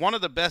old, one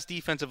of the best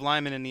defensive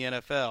linemen in the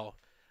NFL.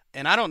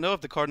 And I don't know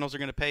if the Cardinals are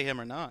going to pay him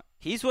or not.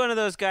 He's one of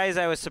those guys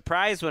I was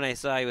surprised when I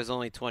saw he was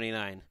only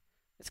 29.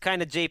 It's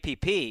kind of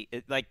JPP.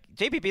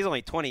 JPP is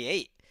only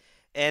 28.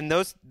 And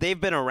they've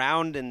been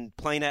around and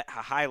playing at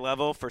a high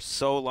level for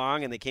so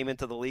long, and they came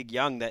into the league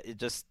young that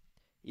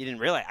you didn't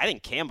realize. I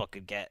think Campbell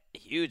could get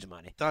huge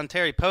money.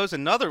 Dontari Poe's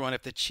another one.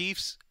 If the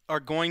Chiefs are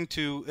going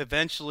to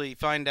eventually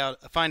find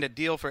a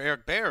deal for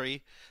Eric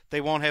Berry, they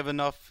won't have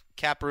enough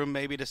cap room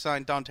maybe to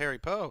sign Dontari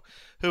Poe,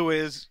 who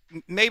is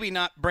maybe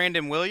not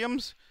Brandon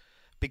Williams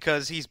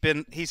because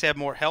he's had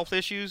more health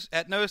issues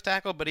at nose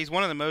tackle, but he's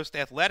one of the most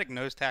athletic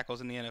nose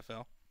tackles in the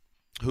NFL.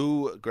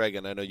 Who, Greg,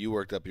 and I know you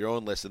worked up your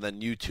own list, and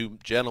then you two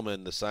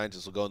gentlemen, the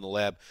scientists, will go in the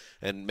lab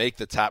and make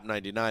the top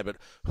 99. But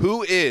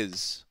who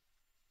is,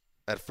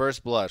 at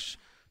first blush,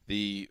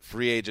 the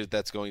free agent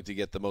that's going to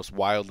get the most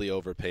wildly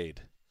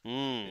overpaid,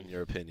 in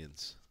your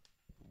opinions?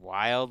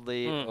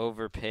 Wildly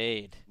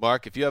overpaid.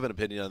 Mark, if you have an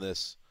opinion on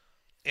this.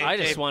 I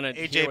just wanted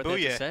to hear what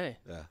they had to say.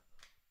 Yeah.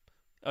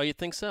 Oh, you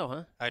think so,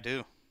 huh? I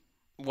do.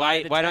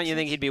 Why don't you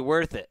think he'd be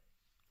worth it?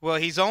 Well,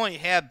 he's only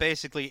had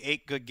basically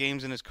 8 good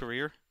games in his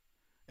career.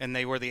 And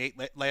they were the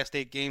last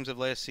 8 games of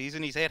last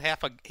season. He's had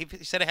half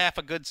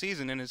a good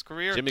season in his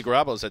career. Jimmy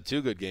Garoppolo's had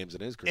 2 good games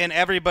in his career. And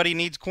everybody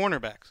needs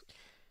cornerbacks.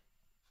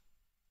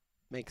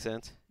 Makes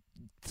sense.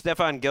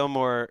 Stephon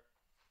Gilmore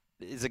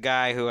is a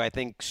guy who I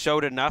think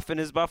showed enough in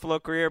his Buffalo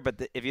career.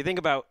 But if you think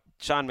about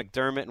Sean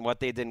McDermott and what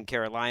they did in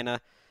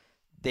Carolina,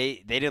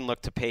 they didn't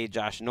look to pay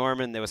Josh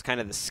Norman. There was kind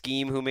of the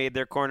scheme who made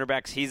their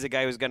cornerbacks. He's a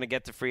guy who's going to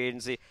get to free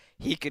agency.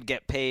 He could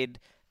get paid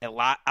a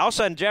lot.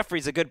 Alshon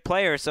Jeffrey's a good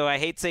player, so I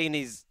hate saying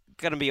he's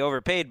going to be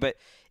overpaid, but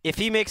if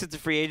he makes it to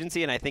free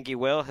agency, and I think he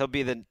will, he'll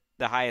be the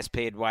the highest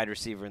paid wide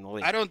receiver in the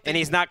league. And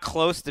he's not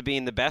close to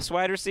being the best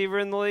wide receiver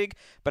in the league,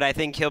 but I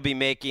think he'll be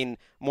making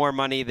more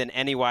money than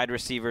any wide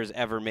receiver's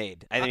ever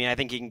made. I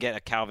think he can get a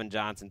Calvin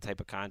Johnson type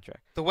of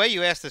contract. The way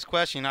you asked this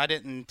question, I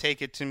didn't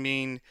take it to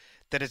mean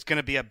that it's going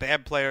to be a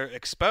bad player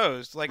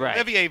exposed. Like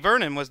Olivier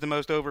Vernon was the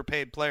most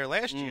overpaid player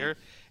last year,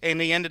 and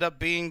he ended up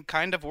being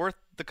kind of worth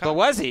the contract. But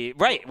was he?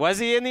 Right. Was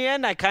he in the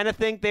end? I kind of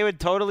think they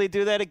would totally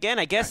do that again.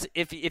 I guess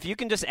if you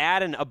can just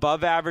add an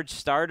above-average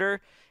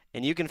starter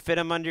and you can fit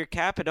him under your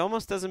cap, it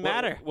almost doesn't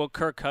matter. Will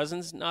Kirk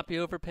Cousins not be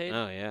overpaid?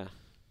 Oh, yeah.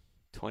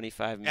 $25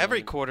 million.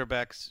 Every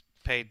quarterback's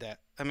paid that.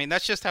 I mean,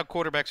 that's just how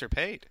quarterbacks are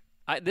paid.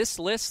 This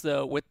list,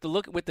 though, with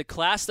the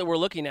class that we're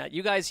looking at,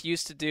 you guys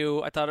used to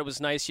do. I thought it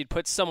was nice. You'd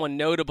put someone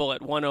notable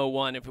at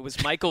 101. If it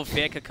was Michael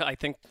Vick, I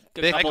think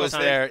Vick was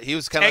there. He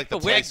was kind of like the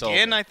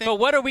placeholder. I think. But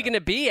what are we going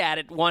to be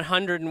at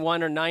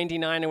 101 or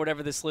 99 or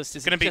whatever this list is?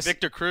 It's going to be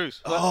Victor Cruz.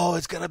 Oh,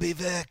 it's going to be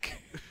Vick.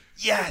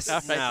 Yes.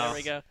 All right, there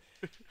we go.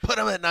 Put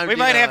him at 99. We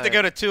might have to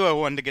go to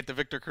 201 to get the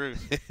Victor Cruz.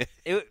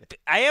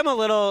 I am a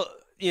little,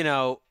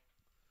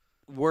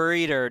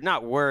 worried or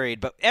not worried,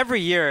 but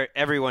every year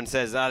everyone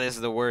says, this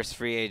is the worst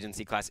free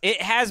agency class.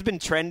 It has been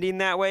trending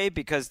that way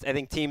because I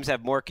think teams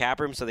have more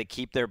cap room, so they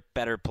keep their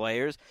better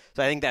players.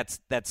 So I think that's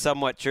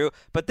somewhat true.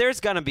 But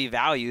there's going to be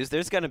values.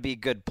 There's going to be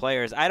good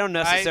players. I don't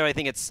necessarily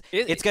think it's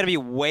going to be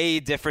way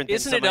different than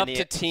Isn't it up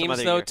to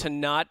teams, though, to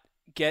not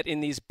get in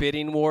these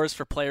bidding wars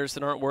for players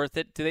that aren't worth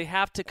it? Do they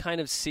have to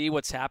kind of see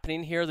what's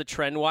happening here, the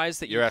trend-wise?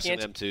 That You're asking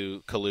them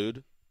to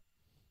collude?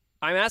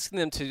 I'm asking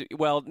them to.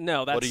 Well,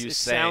 no, what are you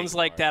saying, sounds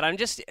like that. I'm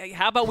just.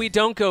 How about we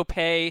don't go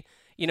pay,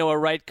 a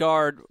right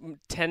guard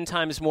 10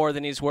 times more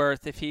than he's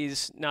worth if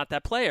he's not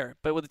that player?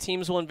 But the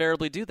teams will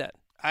invariably do that.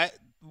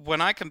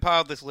 When I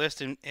compiled this list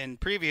in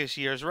previous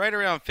years, right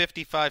around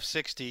 55,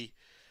 60,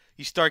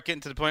 you start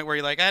getting to the point where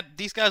you're like,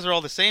 these guys are all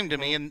the same to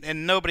me,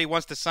 and nobody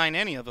wants to sign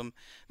any of them.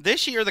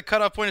 This year, the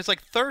cutoff point is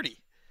like 30.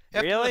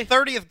 After really? the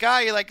 30th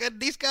guy, you're like,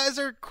 these guys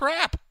are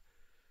crap.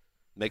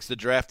 Makes the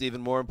draft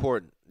even more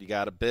important. You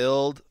got to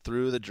build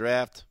through the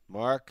draft,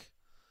 Mark.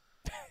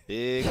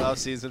 Big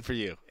offseason for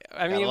you.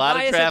 I mean, a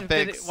lot of draft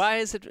picks. Why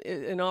is it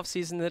an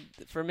offseason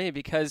for me?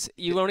 Because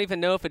you don't even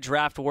know if a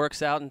draft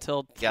works out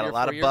until 3 got or a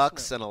lot 4 of years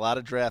bucks and a lot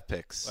of draft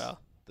picks. Well,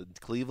 the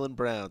Cleveland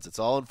Browns. It's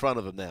all in front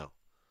of them now.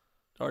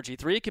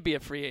 RG3 could be a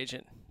free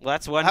agent. Well,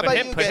 that's one. How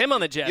about put him on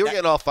the Jets. You were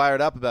getting all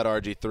fired up about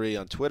RG3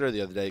 on Twitter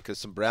the other day because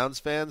some Browns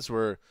fans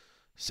were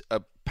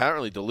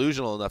apparently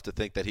delusional enough to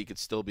think that he could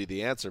still be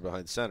the answer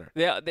behind center.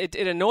 Yeah, it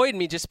annoyed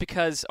me just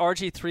because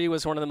RG3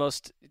 was one of the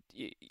most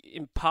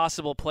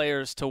impossible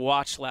players to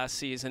watch last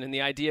season, and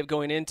the idea of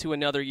going into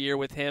another year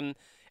with him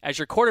as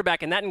your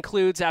quarterback, and that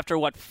includes after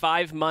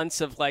 5 months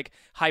of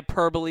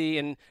hyperbole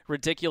and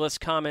ridiculous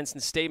comments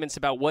and statements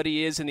about what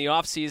he is in the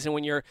offseason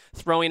when you're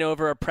throwing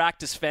over a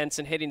practice fence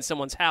and hitting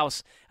someone's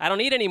house. I don't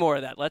need any more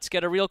of that. Let's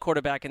get a real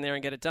quarterback in there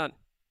and get it done.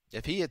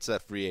 If he hits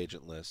that free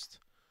agent list.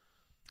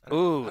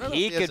 Ooh,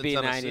 he could be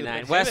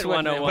 99.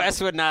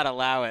 Wes would not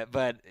allow it,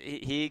 but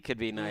he could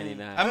be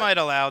 99. I might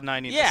allow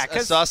 99. Yeah,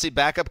 a saucy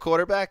backup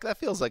quarterback, that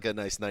feels like a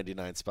nice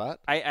 99 spot.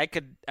 I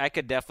could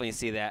definitely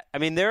see that. I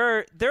mean,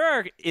 there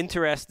are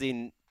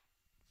interesting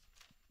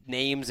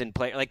names in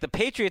play. Like the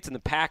Patriots and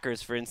the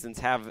Packers, for instance,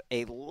 have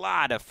a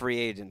lot of free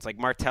agents, like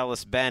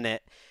Martellus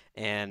Bennett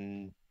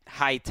and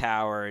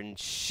Hightower and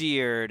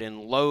Sheard and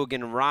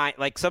Logan Ryan.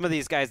 Like some of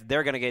these guys,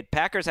 they're going to get.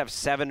 Packers have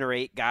 7 or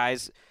 8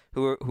 guys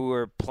who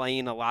are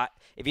playing a lot.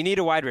 If you need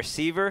a wide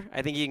receiver,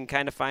 I think you can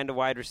kind of find a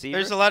wide receiver.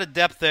 There's a lot of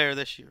depth there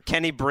this year.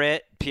 Kenny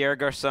Britt, Pierre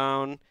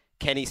Garçon,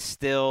 Kenny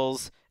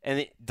Stills,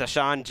 and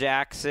Deshaun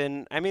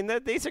Jackson. I mean,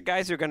 these are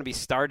guys who are going to be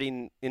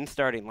starting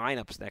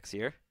lineups next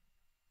year.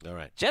 All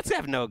right. Jets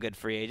have no good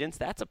free agents.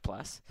 That's a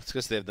plus. It's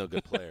because they have no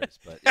good players.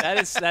 But that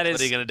is. What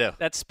are you going to do?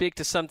 That speaks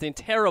to something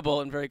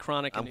terrible and very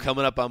chronic. I'm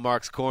coming up on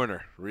Mark's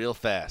corner real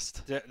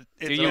fast. Do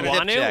you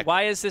want to?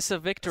 Why is this a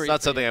victory? It's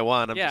not something I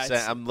want. I'm just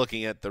saying I'm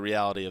looking at the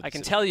reality of. I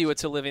can tell you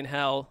it's a living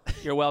hell.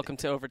 You're welcome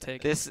to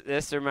overtake.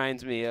 This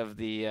reminds me of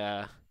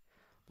the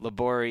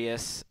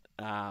laborious.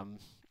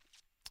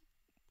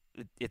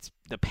 It's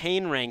the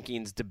pain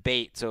rankings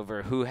debates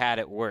over who had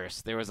it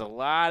worse. There was a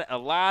lot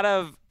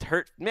of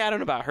hurt. I don't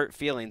know about hurt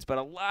feelings, but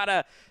a lot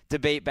of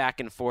debate back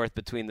and forth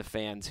between the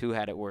fans who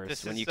had it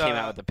worse when you came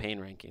out with the pain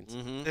rankings.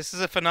 Mm-hmm. This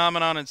is a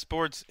phenomenon in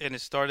sports, and it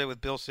started with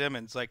Bill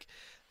Simmons,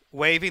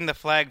 waving the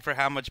flag for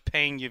how much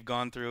pain you've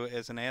gone through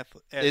as a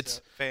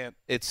fan.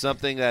 It's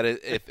something that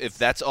if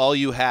that's all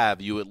you have,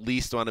 you at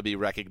least want to be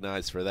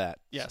recognized for that.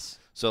 Yes.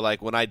 So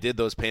when I did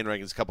those pain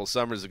rankings a couple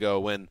summers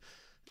ago,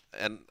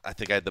 and I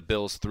think I had the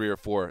Bills 3 or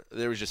 4.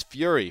 There was just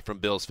fury from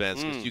Bills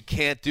fans because you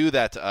can't do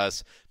that to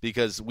us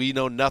because we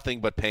know nothing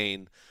but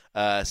pain.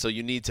 So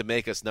you need to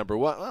make us number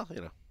one. Well,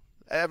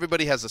 everyone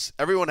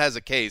has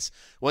a case.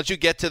 Once you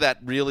get to that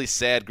really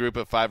sad group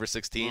of 5 or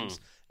 6 teams,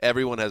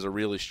 everyone has a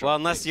really strong. Well,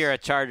 unless case. You're a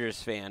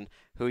Chargers fan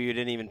who you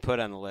didn't even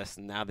put on the list,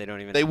 and now they don't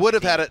even. They would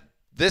have had it.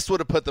 This would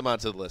have put them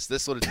onto the list.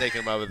 This would have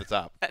taken them over the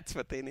top. That's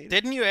what they needed.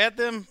 Didn't you add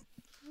them?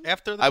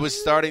 I was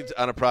starting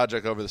on a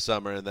project over the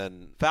summer, and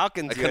then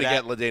Falcons. I couldn't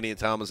get LaDainian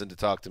Tomlinson to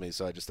talk to me,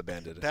 so I just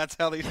abandoned it. That's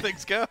how these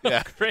things go.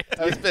 Yeah,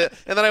 and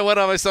then I went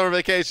on my summer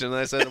vacation, and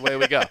I said, "Away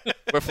we go.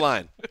 We're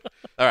flying."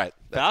 All right,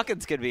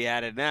 Falcons could be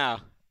added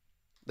now.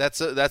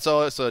 That's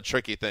also a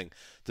tricky thing.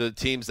 The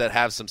teams that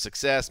have some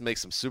success, make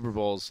some Super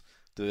Bowls,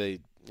 do they?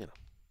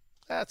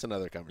 That's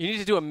another conversation. You need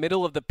to do a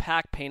middle of the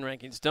pack pain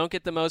rankings. Don't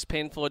get the most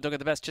painful, or don't get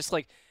the best. Just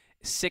like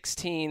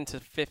 16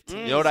 to 15.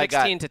 You know what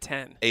 16 to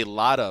 10. A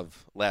lot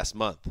of last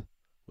month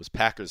was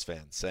Packers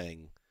fans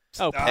saying,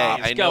 "Oh,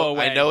 hey, go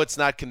away." I know it's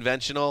not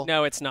conventional.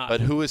 No, it's not.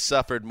 But who has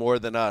suffered more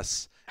than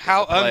us?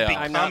 How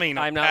unbecoming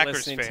I'm not Packers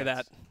listening fans. to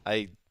that.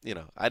 I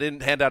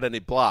didn't hand out any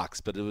blocks,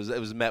 but it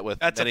was met with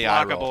That's many a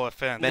eye blockable roll.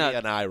 offense. Many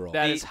an eye roll.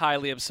 That is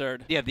highly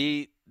absurd. Yeah,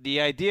 the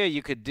idea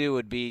you could do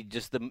would be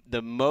just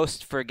the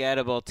most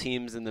forgettable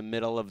teams in the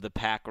middle of the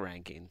pack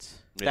rankings.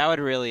 Yeah. That would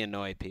really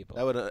annoy people.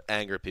 That would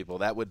anger people.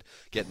 That would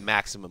get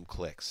maximum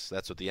clicks.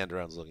 That's what the end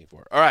around is looking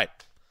for. All right.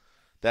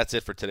 That's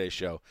it for today's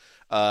show.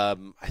 I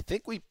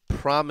think we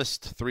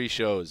promised 3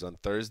 shows on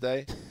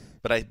Thursday,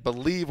 but I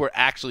believe we're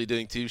actually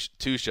doing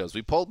two shows.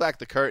 We pulled back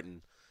the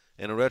curtain,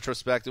 and in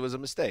retrospect, it was a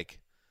mistake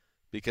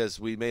because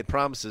we made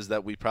promises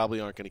that we probably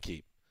aren't going to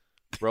keep.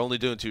 We're only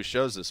doing 2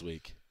 shows this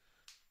week,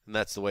 and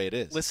that's the way it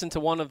is. Listen to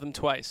one of them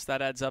twice.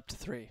 That adds up to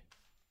 3.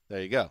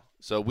 There you go.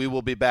 So we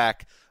will be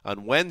back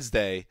on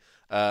Wednesday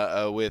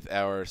with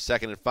our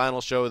second and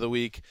final show of the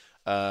week,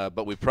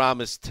 but we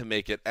promised to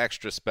make it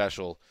extra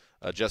special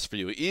just for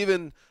you,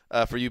 even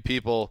for you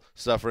people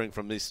suffering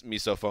from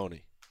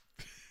misophonia.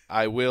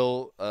 I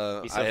will.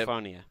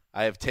 Misophonia.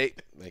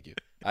 Thank you.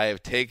 I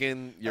have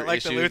taken your I like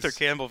issues the Luther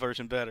Campbell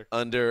version better.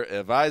 Under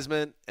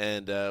advisement,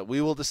 and we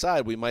will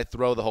decide. We might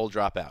throw the whole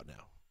drop out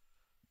now.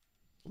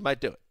 We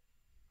might do it.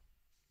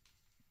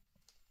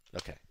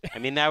 Okay. I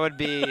mean, that would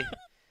be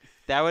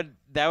that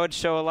would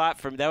show a lot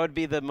from. That would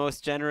be the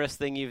most generous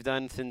thing you've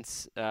done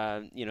since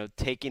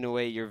taking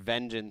away your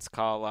vengeance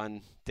call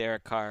on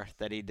Derek Carr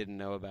that he didn't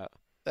know about.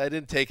 I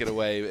didn't take it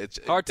away. It's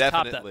hard to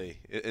top that.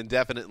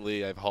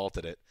 Indefinitely, I've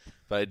halted it,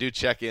 but I do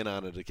check in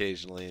on it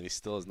occasionally, and he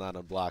still has not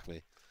unblocked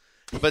me.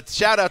 But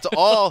shout out to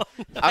all.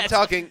 I'm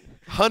talking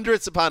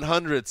hundreds upon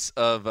hundreds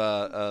of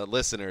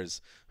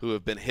listeners who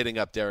have been hitting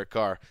up Derek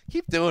Carr.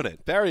 Keep doing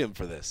it. Bury him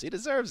for this. He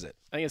deserves it.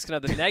 I think it's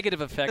going to have the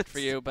negative effect for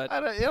you, but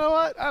you know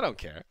what? I don't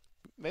care.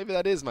 Maybe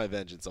that is my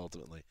vengeance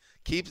ultimately.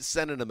 Keep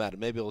sending him at him.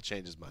 Maybe he'll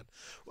change his mind.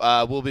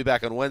 We'll be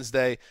back on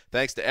Wednesday.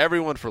 Thanks to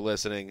everyone for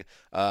listening.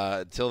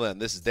 Until then,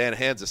 this is Dan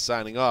Hanzus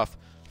signing off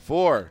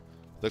for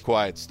The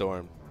Quiet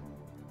Storm,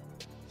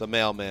 the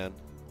mailman,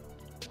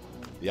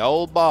 the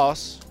old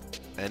boss,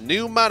 and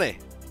new money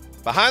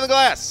behind the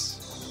glass.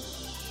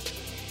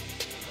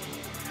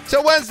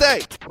 Till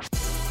Wednesday.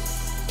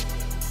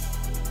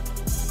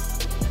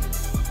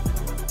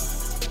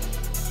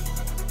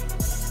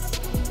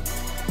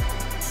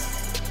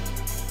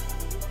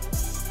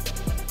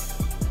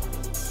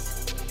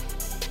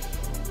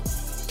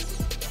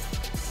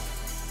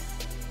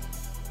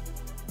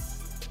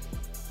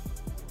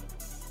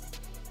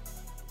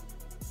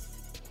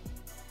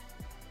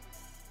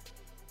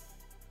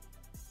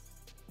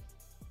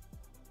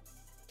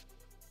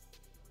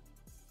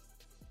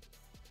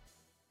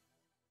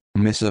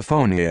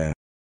 Misophonia.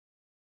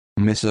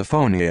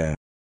 Misophonia.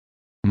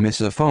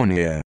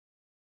 Misophonia.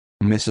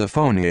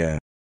 Misophonia.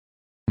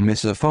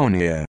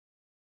 Misophonia.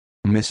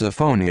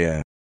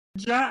 Misophonia.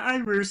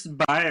 Jairus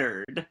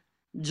Byard.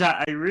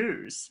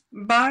 Jairus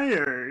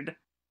Byard.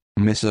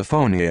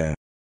 Misophonia.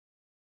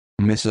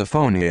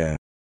 Misophonia.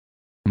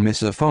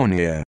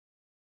 Misophonia.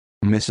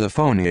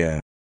 Misophonia.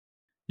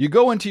 You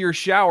go into your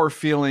shower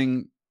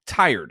feeling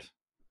tired,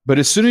 but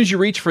as soon as you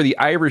reach for the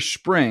Irish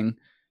Spring,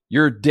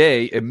 your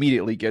day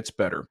immediately gets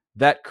better.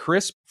 That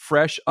crisp,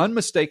 fresh,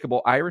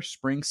 unmistakable Irish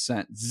Spring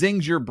scent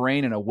zings your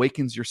brain and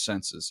awakens your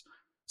senses.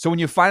 So when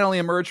you finally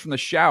emerge from the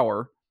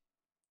shower,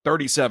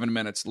 37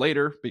 minutes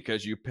later,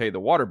 because you pay the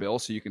water bill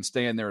so you can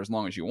stay in there as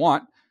long as you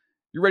want,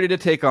 you're ready to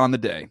take on the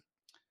day.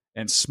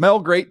 And smell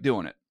great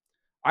doing it.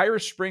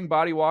 Irish Spring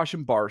Body Wash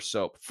and Bar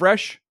Soap.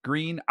 Fresh,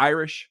 green,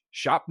 Irish.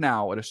 Shop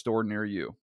now at a store near you.